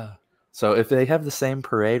idea. So if they have the same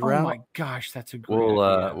parade route, oh my gosh, that's a great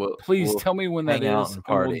idea. Please tell me when that is, and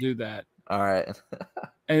we'll do that. All right.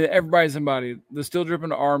 And everybody's invited. The Still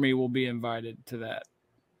Dripping Army will be invited to that.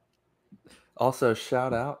 Also,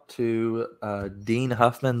 shout out to Dean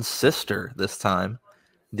Huffman's sister this time.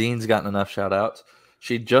 Dean's gotten enough shout outs.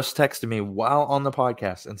 She just texted me while on the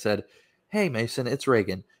podcast and said, "Hey, Mason, it's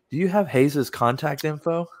Reagan. Do you have Hayes' contact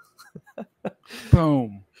info?"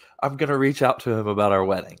 Boom. I'm going to reach out to him about our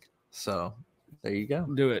wedding. So there you go.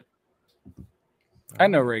 Do it. I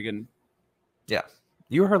know Reagan. Yeah.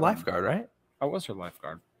 You were her lifeguard, right? I was her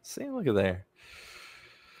lifeguard. See, look at there.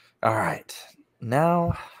 All right.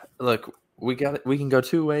 Now, look, we can go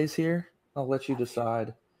 2 ways here. I'll let you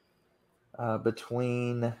decide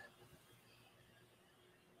between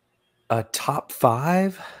a top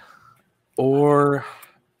 5 or...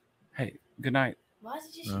 Hey, good night. Why is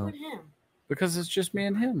it just you and him? Because it's just me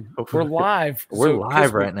and him. We're live. We're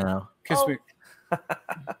live right now. Kiss me.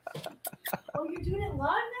 Oh, you're doing it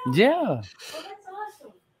live now? Yeah. Oh, that's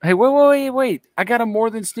awesome. Hey, wait. I got a more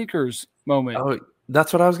than sneakers moment. Oh,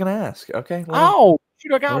 that's what I was going to ask. Okay.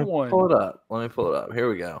 Shoot, I got one. Pull it up. Let me pull it up. Here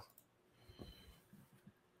we go.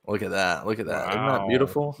 Look at that. Wow. Isn't that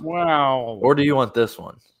beautiful? Wow. Or do you want this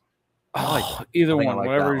one? Either one.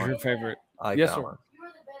 Whatever is your favorite. Yes, sir. You are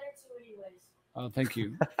the better two anyways. Oh, thank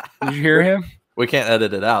you. Did you hear him? We can't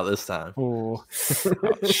edit it out this time. Oh,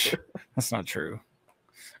 that's not true.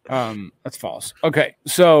 That's false. Okay,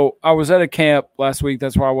 so I was at a camp last week.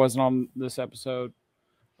 That's why I wasn't on this episode.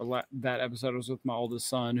 That episode was with my oldest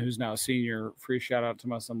son, who's now a senior. Free shout out to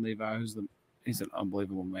my son Levi, he's an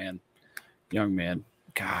unbelievable man, young man.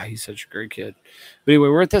 God, he's such a great kid. But anyway,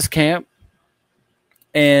 we're at this camp,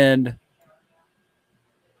 and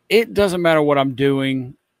it doesn't matter what I'm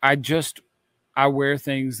doing. I wear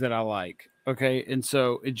things that I like. Okay. And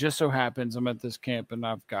so it just so happens I'm at this camp and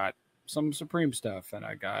I've got some Supreme stuff and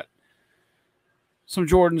I got some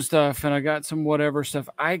Jordan stuff and I got some whatever stuff.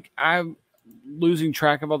 I'm losing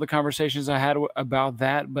track of all the conversations I had about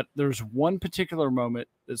that, but there's one particular moment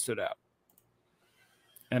that stood out.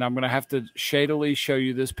 And I'm going to have to shadily show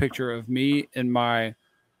you this picture of me and my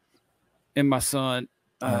son.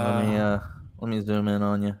 Let me zoom in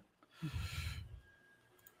on you.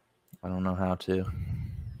 I don't know how to.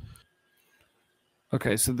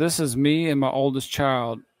 Okay, so this is me and my oldest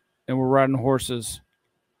child, and we're riding horses.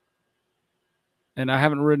 And I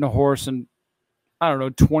haven't ridden a horse in,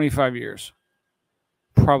 25 years.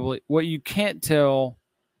 Probably. What you can't tell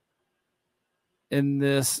in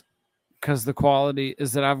this, because the quality,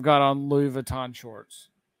 is that I've got on Louis Vuitton shorts.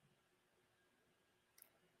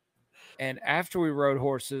 And after we rode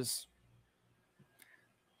horses,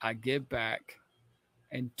 I get back,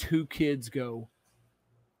 and 2 kids go,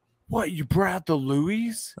 "What, you brought out the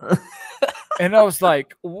Louis?" And I was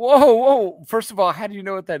like, whoa. First of all, how do you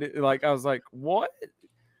know what that is? Like, I was like, what?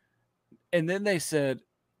 And then they said,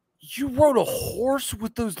 You rode a horse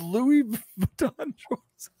with those Louis Vuitton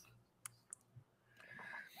shorts?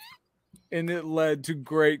 And it led to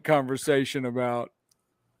great conversation about,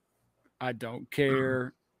 I don't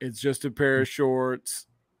care. It's just a pair of shorts.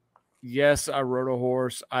 Yes, I rode a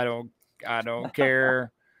horse. I don't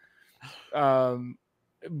care.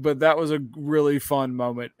 But that was a really fun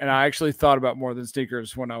moment. And I actually thought about more than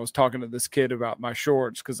sneakers when I was talking to this kid about my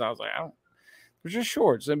shorts, because I was like, they're just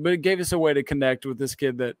shorts. But it gave us a way to connect with this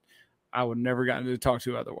kid that I would never gotten to talk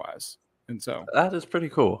to otherwise. And so that is pretty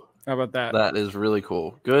cool. How about that? That is really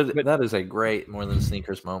cool. Good. But, that is a great more than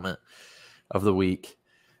sneakers moment of the week.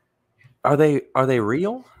 Are they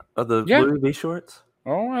real? Are the Louis V shorts?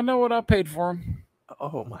 Oh, I know what I paid for them.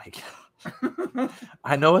 Oh my god!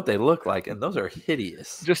 I know what they look like, and those are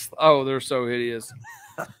hideous. They're so hideous.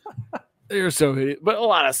 They're so hideous. But a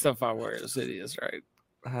lot of stuff I wear is hideous, right?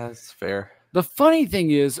 That's fair. The funny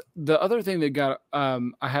thing is, the other thing that got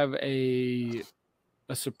I have a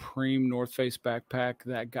Supreme North Face backpack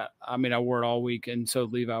that got. I mean, I wore it all week, and so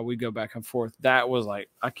Levi, we go back and forth. That was like,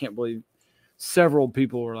 I can't believe. Several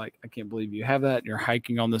people were like, I can't believe you have that. And you're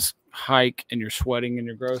hiking on this hike and you're sweating and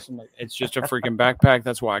you're gross. I'm like, it's just a freaking backpack.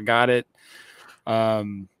 That's why I got it.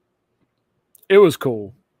 It was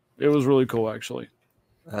cool. It was really cool, actually.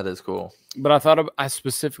 That is cool. But I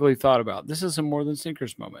specifically thought about, this is a more than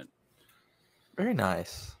sneakers moment. Very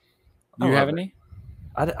nice. You have any?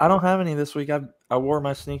 I don't have any this week. I wore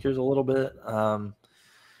my sneakers a little bit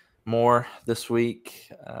more this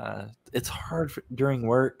week. It's hard during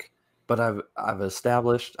work. But I've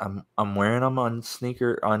established I'm wearing them on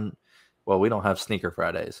well, we don't have sneaker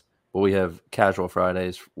Fridays, but we have casual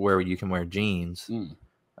Fridays where you can wear jeans.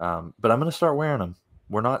 But I'm going to start wearing them.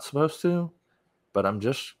 We're not supposed to, but I'm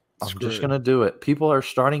just going to do it. People are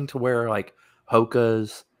starting to wear like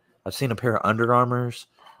Hokas. I've seen a pair of Under Armours.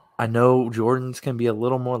 I know Jordans can be a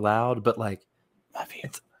little more loud, but like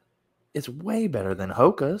it's way better than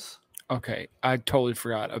Hokas. Okay, I totally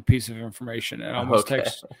forgot a piece of information and I almost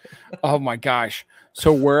texted. Oh my gosh.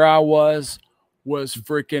 So where I was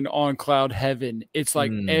freaking on cloud heaven. It's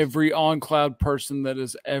like every on cloud person that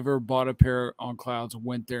has ever bought a pair of on clouds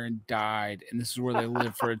went there and died. And this is where they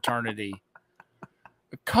live for eternity.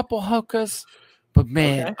 A couple Hokas, but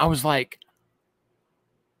man, I was like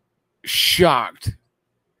shocked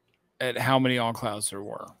at how many on clouds there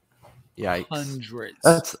were. Yikes. Hundreds.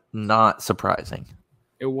 That's not surprising.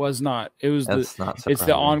 It was not. It was it's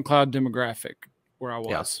the on cloud demographic where I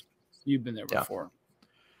was. Yeah. You've been there before.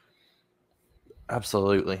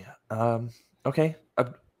 Absolutely. Okay.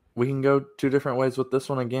 We can go two different ways with this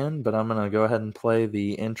one again, but I'm going to go ahead and play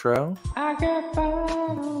the intro. I got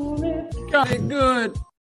on it. Got it good.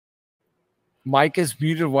 Mike is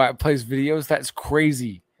muted while it plays videos. That's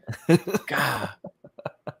crazy. God.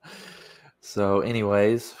 So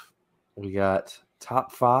anyways, we got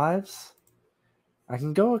top fives. I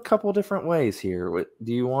can go a couple different ways here.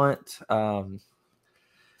 Do you want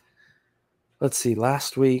let's see,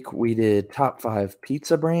 last week we did top 5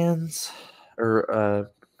 pizza brands or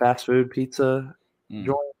fast food pizza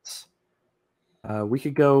joints. We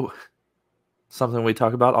could go something we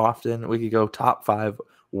talk about often. We could go top 5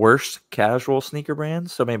 worst casual sneaker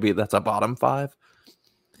brands. So maybe that's a bottom 5.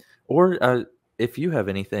 Or if you have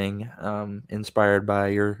anything inspired by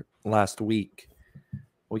your last week,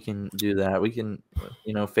 we can do that. We can,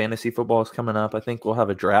 fantasy football is coming up. I think we'll have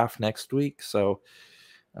a draft next week. So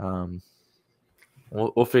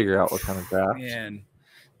we'll figure out what kind of draft. Man,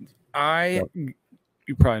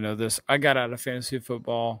 you probably know this. I got out of fantasy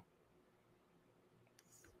football.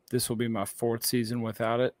 This will be my 4th season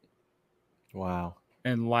without it. Wow.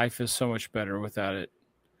 And life is so much better without it.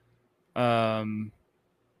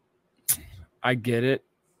 I get it,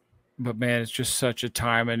 but man, it's just such a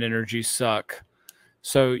time and energy suck.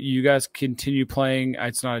 So you guys continue playing.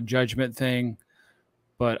 It's not a judgment thing,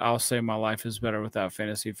 but I'll say my life is better without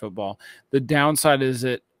fantasy football. The downside is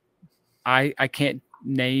that I can't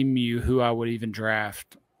name you who I would even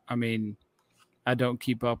draft. I mean, I don't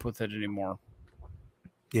keep up with it anymore.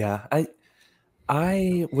 Yeah,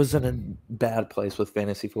 I was in a bad place with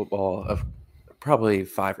fantasy football of probably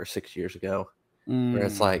 5 or 6 years ago, where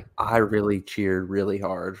it's like I really cheered really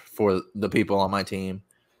hard for the people on my team,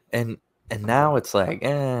 and now it's like,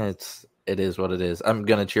 it is what it is. I'm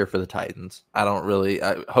gonna cheer for the Titans. I don't really.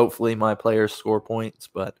 Hopefully, my players score points,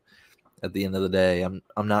 but at the end of the day, I'm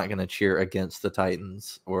not gonna cheer against the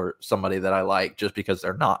Titans or somebody that I like just because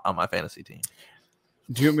they're not on my fantasy team.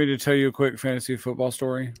 Do you want me to tell you a quick fantasy football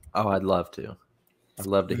story? Oh, I'd love to. I'd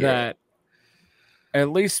love to hear that. At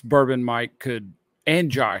least Bourbon Mike could,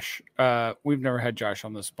 and Josh. We've never had Josh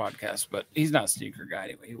on this podcast, but he's not a sneaker guy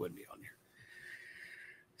anyway. He wouldn't be on here.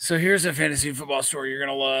 So here's a fantasy football story you're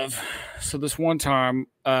gonna love. So this one time,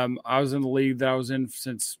 I was in the league that I was in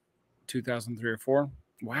since 2003 or 4.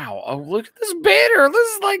 Wow! Oh, look at this banner.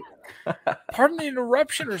 This is like, pardon the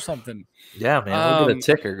interruption or something. Yeah, man. We'll get a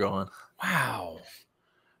ticker going. Wow.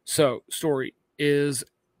 So story is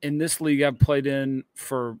in this league I've played in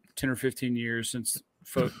for 10 or 15 years since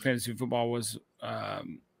fantasy football was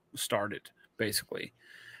started. Basically,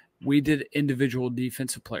 we did individual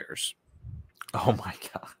defensive players. Oh my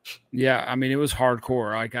gosh. Yeah, I mean it was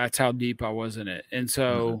hardcore. Like that's how deep I was in it. And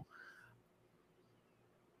so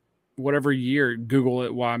whatever year, Google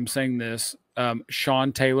it while I'm saying this,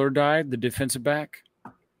 Sean Taylor died, the defensive back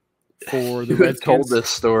for the Redskins. Told this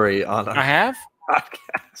story on our I have?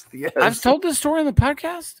 podcast. Yes. I've told this story on the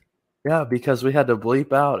podcast? Yeah, because we had to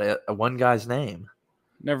bleep out one guy's name.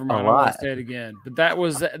 Never mind. I won't say it again. But that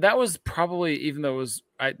was probably, even though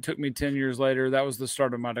it took me 10 years later, that was the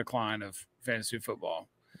start of my decline of fantasy football.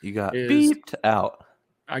 You got beeped out.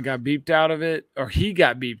 I got beeped out of it, or he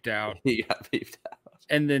got beeped out. He got beeped out.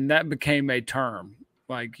 And then that became a term.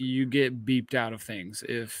 Like you get beeped out of things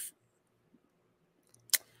if.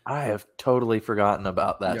 I have totally forgotten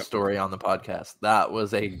about that story on the podcast. That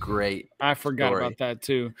was a great I forgot about that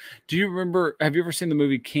too. Do you remember, have you ever seen the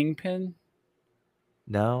movie Kingpin?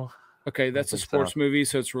 No. Okay, that's a sports movie,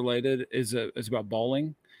 so it's related. It's about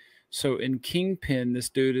bowling. So in Kingpin, this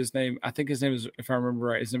dude, I think his name is, if I remember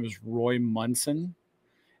right, his name is Roy Munson.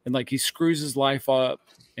 And like he screws his life up,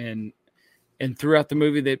 and throughout the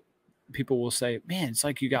movie that people will say, man, it's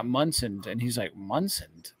like you got Munsoned. And he's like,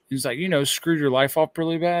 Munsoned? He's like, screwed your life up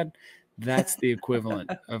really bad. That's the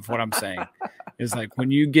equivalent of what I'm saying. It's like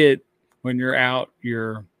when you're out,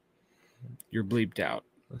 you're bleeped out.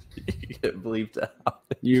 You get bleeped out.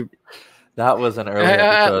 That was an early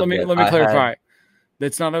episode. Let me clarify.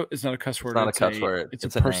 It's not a cuss word. It's not a cuss word.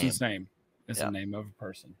 It's a person's name. It's the name of a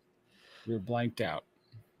person. You're blanked out.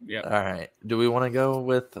 Yeah. All right. Do we want to go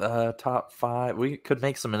with top 5? We could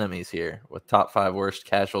make some enemies here with top 5 worst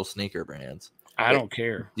casual sneaker brands. I don't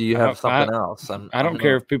care. Do you have something else? I don't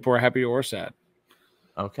care if people are happy or sad.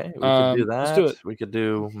 Okay, we could do that. Let's do it. We could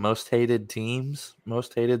do most hated teams,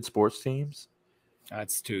 most hated sports teams.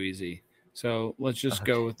 That's too easy. So let's just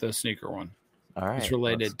go with the sneaker one. All right. It's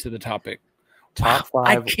related to the topic. Top 5.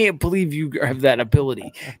 I can't believe you have that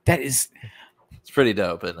ability. That is... It's pretty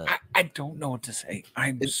dope, isn't it? I don't know what to say.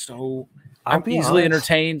 I'm easily honest.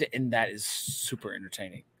 entertained, and that is super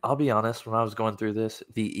entertaining. I'll be honest, when I was going through this,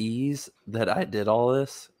 the ease that I did all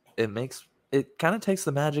this, it kind of takes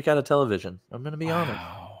the magic out of television. I'm going to be honest.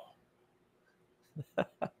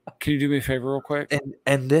 Can you do me a favor real quick?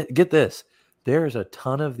 And get this. There's a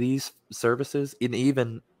ton of these services, and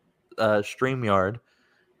even StreamYard,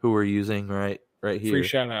 who we're using right here. Free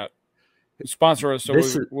shout out. Sponsor us. So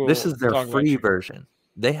this is their free version.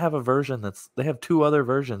 They have a version they have 2 other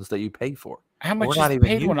versions that you pay for. How much is the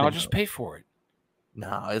paid one? I'll just pay for it. No,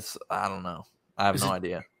 I don't know. I have no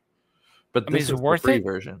idea. But this is worth the free it?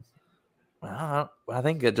 Version. I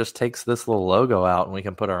think it just takes this little logo out and we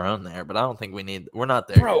can put our own there. But I don't think we're not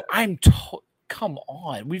there. Bro, yet. Come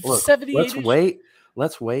on. We've 78.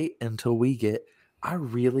 Let's wait until we get. I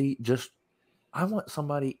want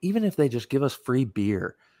somebody, even if they just give us free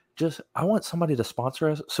beer. I want somebody to sponsor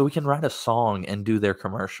us so we can write a song and do their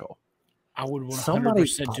commercial. I would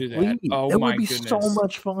 100% do that. Oh, it my would be goodness. so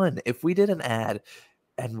much fun if we did an ad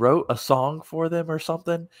and wrote a song for them or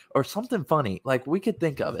something funny. Like we could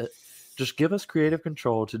think of it. Just give us creative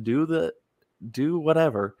control to do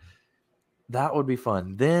whatever. That would be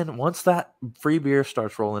fun. Then once that free beer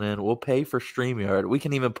starts rolling in, we'll pay for StreamYard. We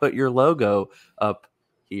can even put your logo up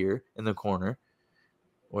here in the corner.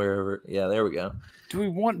 Wherever, yeah, there we go. Do we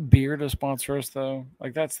want beer to sponsor us though?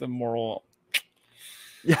 Like that's the moral.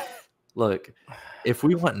 Yeah. Look, if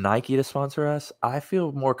we want Nike to sponsor us, I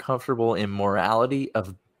feel more comfortable in morality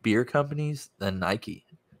of beer companies than Nike.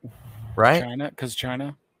 Right? Because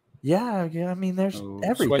China. Yeah. I mean, there's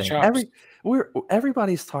everything.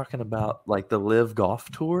 Everybody's talking about like the Live Golf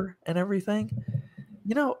Tour and everything.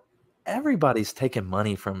 Everybody's taking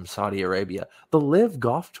money from Saudi Arabia. The Live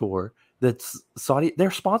Golf Tour. That's Saudi.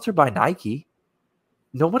 They're sponsored by Nike.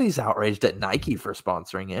 Nobody's outraged at Nike for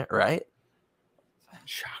sponsoring it, right?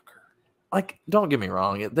 Shocker. Like, don't get me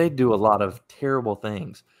wrong. They do a lot of terrible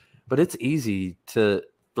things, but it's easy to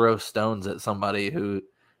throw stones at somebody who,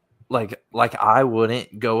 like I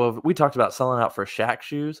wouldn't go over. We talked about selling out for Shaq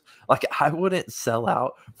shoes. Like, I wouldn't sell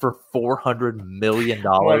out for $400 million if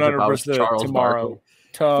I was Charles Barkley.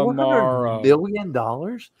 $400 million?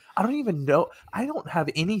 I don't even know. I don't have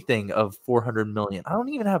anything of 400 million. I don't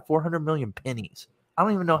even have 400 million pennies. I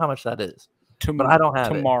don't even know how much that is. But I don't have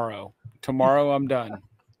tomorrow. Tomorrow I'm done.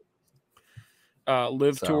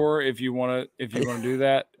 live So. tour. If you want to do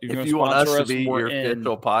that, If you want us sponsor to be we're your in.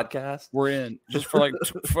 official podcast, We're in just for like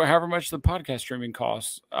for however much the podcast streaming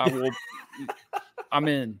costs. I'm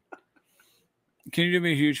in. Can you do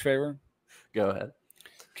me a huge favor? go ahead.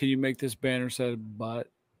 Can you make this banner say butt?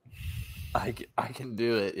 I can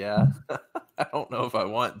do it. Yeah. I don't know if I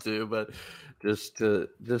want to, but just to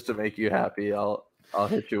make you happy, I'll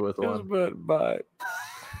hit you with one. But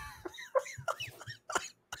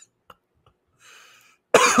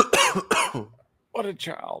what a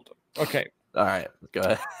child. Okay. All right, go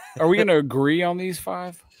ahead. Are we going to agree on these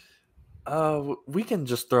 5? We can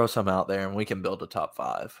just throw some out there and we can build a top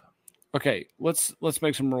 5. Okay, let's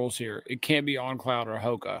make some rules here. It can't be On Cloud or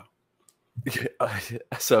Hoka.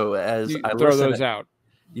 So as I throw those out.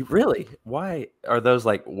 You really? Why are those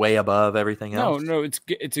like way above everything else? No,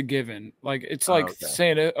 it's a given. Like it's like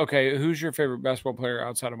saying, okay, who's your favorite basketball player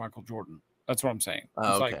outside of Michael Jordan? That's what I'm saying.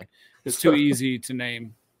 It's like it's too easy to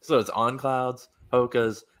name. So it's On Clouds,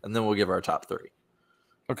 Hokas, and then we'll give our top 3.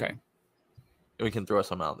 Okay. We can throw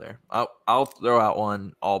some out there. I'll throw out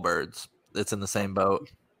one Allbirds. It's in the same boat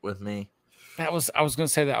with me. I was going to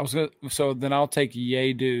say that. So then I'll take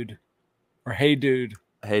Yay Dude or Hey Dude.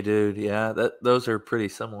 Hey Dude, yeah. Those are pretty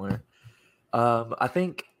similar. I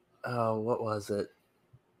think what was it?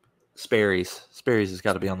 Sperry's. Sperry's has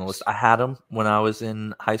got to be on the list. I had them when I was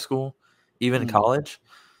in high school, even in college.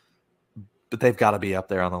 But they've got to be up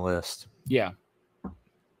there on the list. Yeah.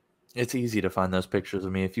 It's easy to find those pictures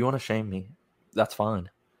of me. If you want to shame me, that's fine.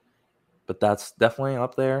 But that's definitely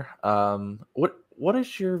up there. What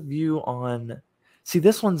is your view on? See,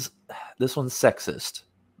 this one's sexist.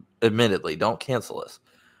 Admittedly, don't cancel us.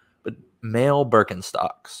 But male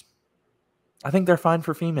Birkenstocks, I think they're fine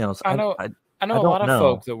for females. I know a lot of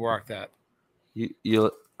folk that rock that.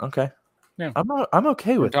 You okay? Yeah, I'm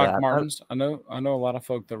okay with Doc that. Martens. I know a lot of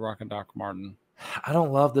folk that rock a Doc Marten. I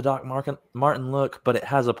don't love the Doc Marten look, but it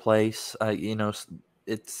has a place.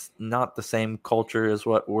 It's not the same culture as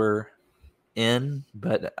what we're in,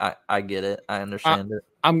 but I get it. I understand it.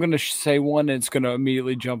 I'm going to say one that's going to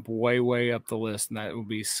immediately jump way, way up the list, and that will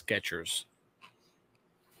be Skechers.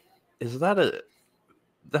 Is that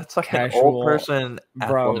that's like casual, an old person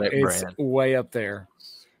athletic it's brand? Way up there.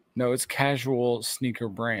 No, it's casual sneaker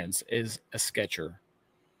brands is a Sketcher.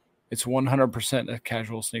 It's 100% a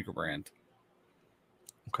casual sneaker brand.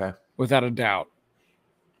 Okay. Without a doubt.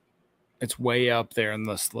 It's way up there in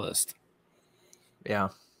this list. Yeah.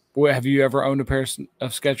 Well, have you ever owned a pair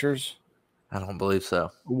of Skechers? I don't believe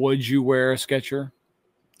so. Would you wear a Sketcher?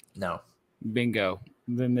 No. Bingo.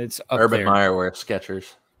 Then it's up Urban there. Meyer wears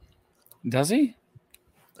Skechers. Does he?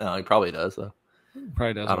 No, he probably does though.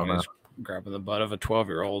 Probably does. I don't know. He's grabbing the butt of a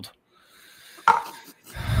 12-year-old.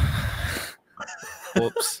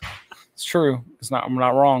 Whoops. It's true. I'm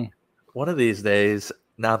not wrong. One of these days,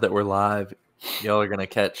 now that we're live, y'all are gonna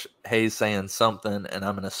catch Hayes saying something, and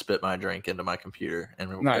I'm gonna spit my drink into my computer,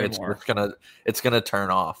 and it's gonna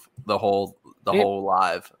turn off the whole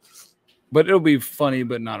live. But it'll be funny,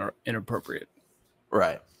 but not inappropriate.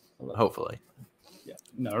 Right. Hopefully. Yeah.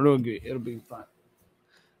 No, it'll be fun.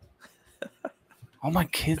 All my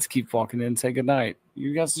kids keep walking in and say goodnight.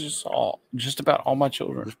 You guys are just about all my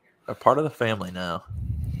children are part of the family now.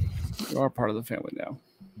 You are part of the family now.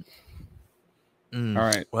 All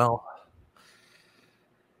right. Well,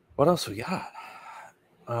 what else we got?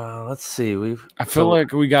 Let's see. I feel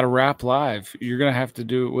like we got to wrap live. You're gonna have to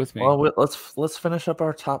do it with me. Well, let's finish up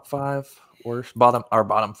our top 5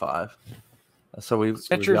 bottom 5. So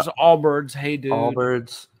Skechers, Allbirds, Hey Dude,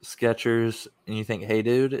 Allbirds, Skechers, and you think Hey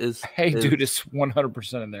Dude is Dude is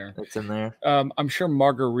 100% in there. It's in there. I'm sure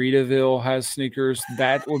Margaritaville has sneakers.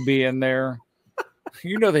 That would be in there.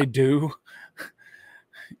 You know they do.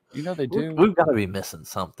 You know they do. We've got to be missing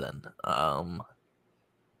something.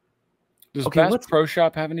 Does Bass Pro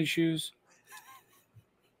Shop have any shoes?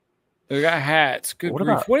 They got hats. Good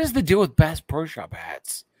grief. What is the deal with Bass Pro Shop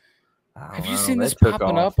hats? Have you seen this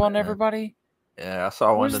popping up on everybody? Yeah, I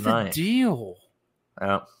saw one tonight. What's the deal?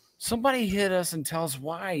 Yeah. Somebody hit us and tell us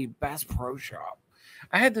why Bass Pro Shop.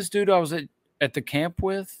 I had this dude I was at the camp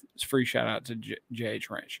with. It's a free shout out to JH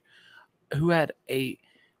Ranch, who had a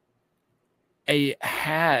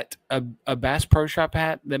hat, a Bass Pro Shop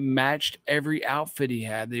hat that matched every outfit he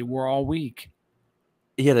had. They wore all week.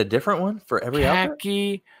 He had a different one for every outfit?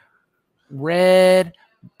 Khaki, red,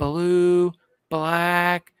 blue,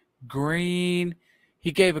 black, green.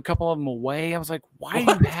 He gave a couple of them away. I was like, why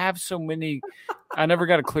do you have so many? I never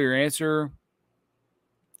got a clear answer.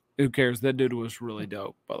 Who cares? That dude was really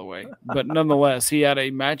dope, by the way. But nonetheless, he had a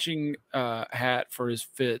matching hat for his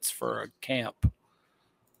fits for a camp.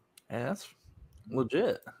 Yeah, that's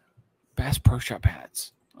legit. Bass Pro Shop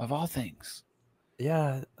hats of all things.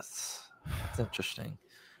 Yeah, it's interesting.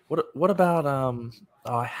 What about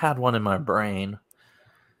Oh, I had one in my brain.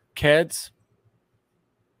 Keds.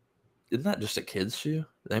 Isn't that just a kid's shoe?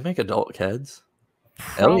 They make adult Keds.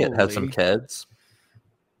 Elliot had some Keds.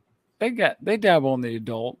 They dabble in the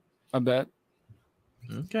adult, I bet.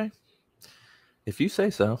 Okay. If you say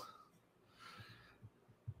so.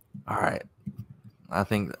 All right. I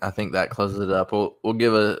think that closes it up. We'll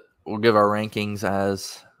give our rankings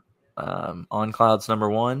as On Clouds number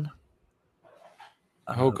 1.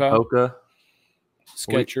 Hoka.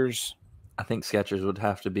 Skechers. I think Skechers would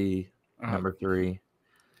have to be number 3.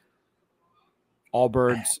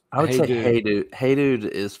 Allbirds. I would say Hey Dude. Hey Dude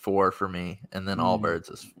is 4 for me, and then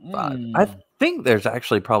Allbirds is 5. I think there's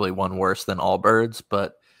actually probably one worse than Allbirds,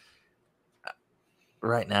 but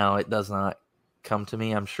right now it does not come to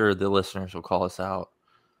me. I'm sure the listeners will call us out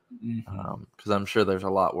because I'm sure there's a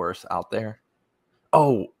lot worse out there.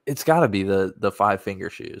 Oh, it's got to be the 5 finger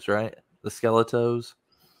shoes, right? The Skeletos.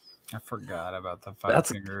 I forgot about the 5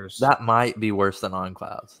 fingers. That might be worse than On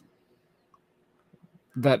Clouds.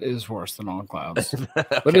 That is worse than On Clouds.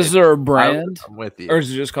 Okay. But is there a brand? I'm with you. Or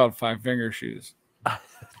is it just called 5 finger shoes?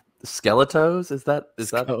 Skeletos? Is that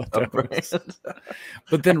a brand?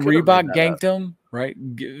 But then Reebok ganked them, right?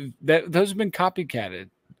 Those have been copycatted.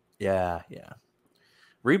 Yeah.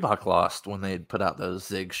 Reebok lost when they put out those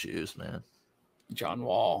Zig shoes, man. John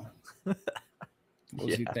Wall. What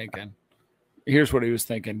was he thinking? Here's what he was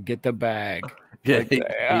thinking. Get the bag. Yeah,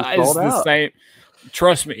 it's the same.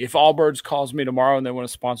 Trust me, if Allbirds calls me tomorrow and they want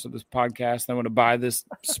to sponsor this podcast, they want to buy this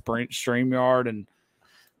StreamYard and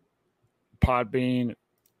Podbean,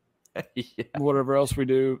 whatever else we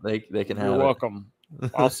do, they can have You're it. welcome.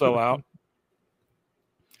 I'll sell out.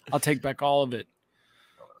 I'll take back all of it.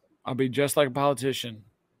 I'll be just like a politician.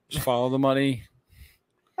 Just follow the money.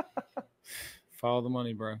 Follow the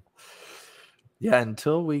money, bro. Yeah,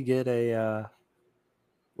 until we get I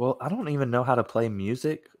don't even know how to play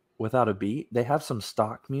music without a beat. They have some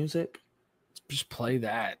stock music. Just play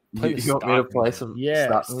that. You want me to play some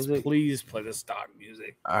stock music? Please play the stock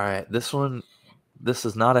music. All right. This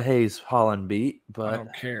is not a Hayes Holland beat, but I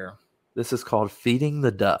don't care. This is called Feeding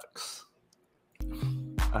the Ducks.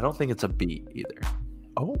 I don't think it's a beat either.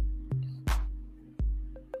 Oh.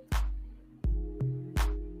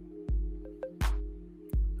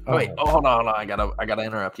 Wait, hold on. I gotta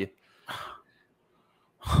interrupt you.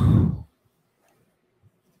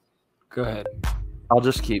 Go ahead. I'll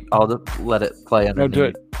just let it play underneath. No, do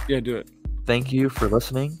it. Yeah, do it. Thank you for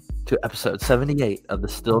listening to episode 78 of the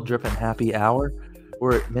Still Drippin' Happy Hour.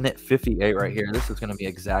 We're at minute 58 right here. This is going to be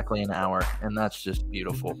exactly an hour, and that's just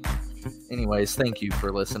beautiful. Anyways, thank you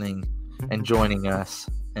for listening and joining us,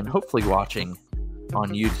 and hopefully watching on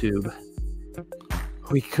YouTube.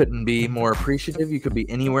 We couldn't be more appreciative. You could be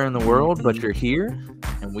anywhere in the world, but you're here,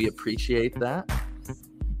 and we appreciate that.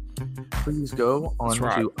 Please go on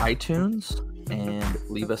to iTunes and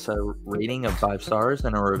leave us a rating of 5 stars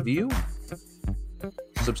and a review.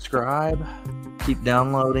 Subscribe. Keep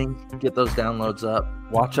downloading. Get those downloads up.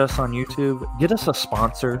 Watch us on YouTube. Get us a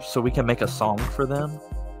sponsor so we can make a song for them.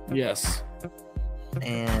 Yes.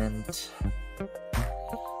 And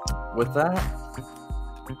with that,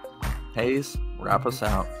 Hayes, wrap us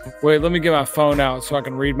out. Wait, let me get my phone out so I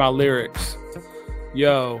can read my lyrics.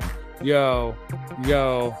 Yo.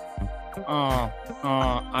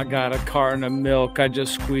 I got a carton of milk. I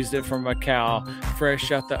just squeezed it from a cow.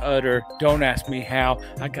 Fresh out the udder. Don't ask me how.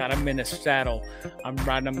 I got him in a saddle. I'm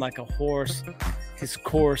riding him like a horse. His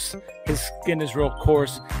skin is real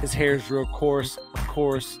coarse. His hair is real coarse. Of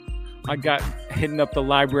course. I got hitting up the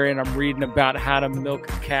library and I'm reading about how to milk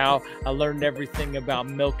a cow. I learned everything about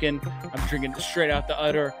milking. I'm drinking it straight out the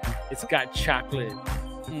udder. It's got chocolate.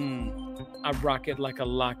 I rock it like a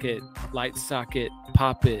locket, light socket,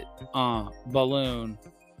 pop it, balloon.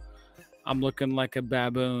 I'm looking like a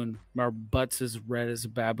baboon. My butt's as red as a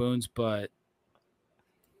baboon's butt.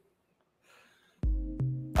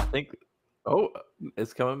 I think. Oh,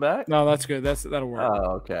 it's coming back. No, that's good. That'll work.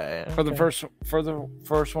 Oh, okay. For the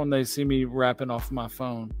first one, they see me rapping off my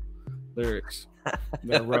phone lyrics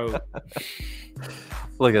that I wrote.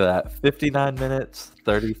 Look at that. 59 minutes,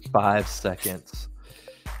 35 seconds.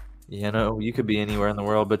 You know, you could be anywhere in the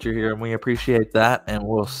world, but you're here, and we appreciate that, and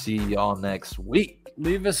we'll see y'all next week.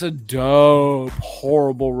 Leave us a dope,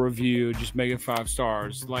 horrible review. Just make it 5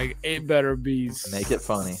 stars. Like, it better be Make it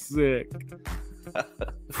funny. Sick.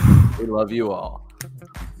 We love you all.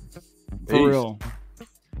 For real.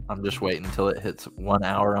 I'm just waiting until it hits 1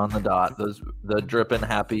 hour on the dot. The Drippin'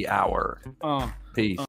 Happy Hour. Peace.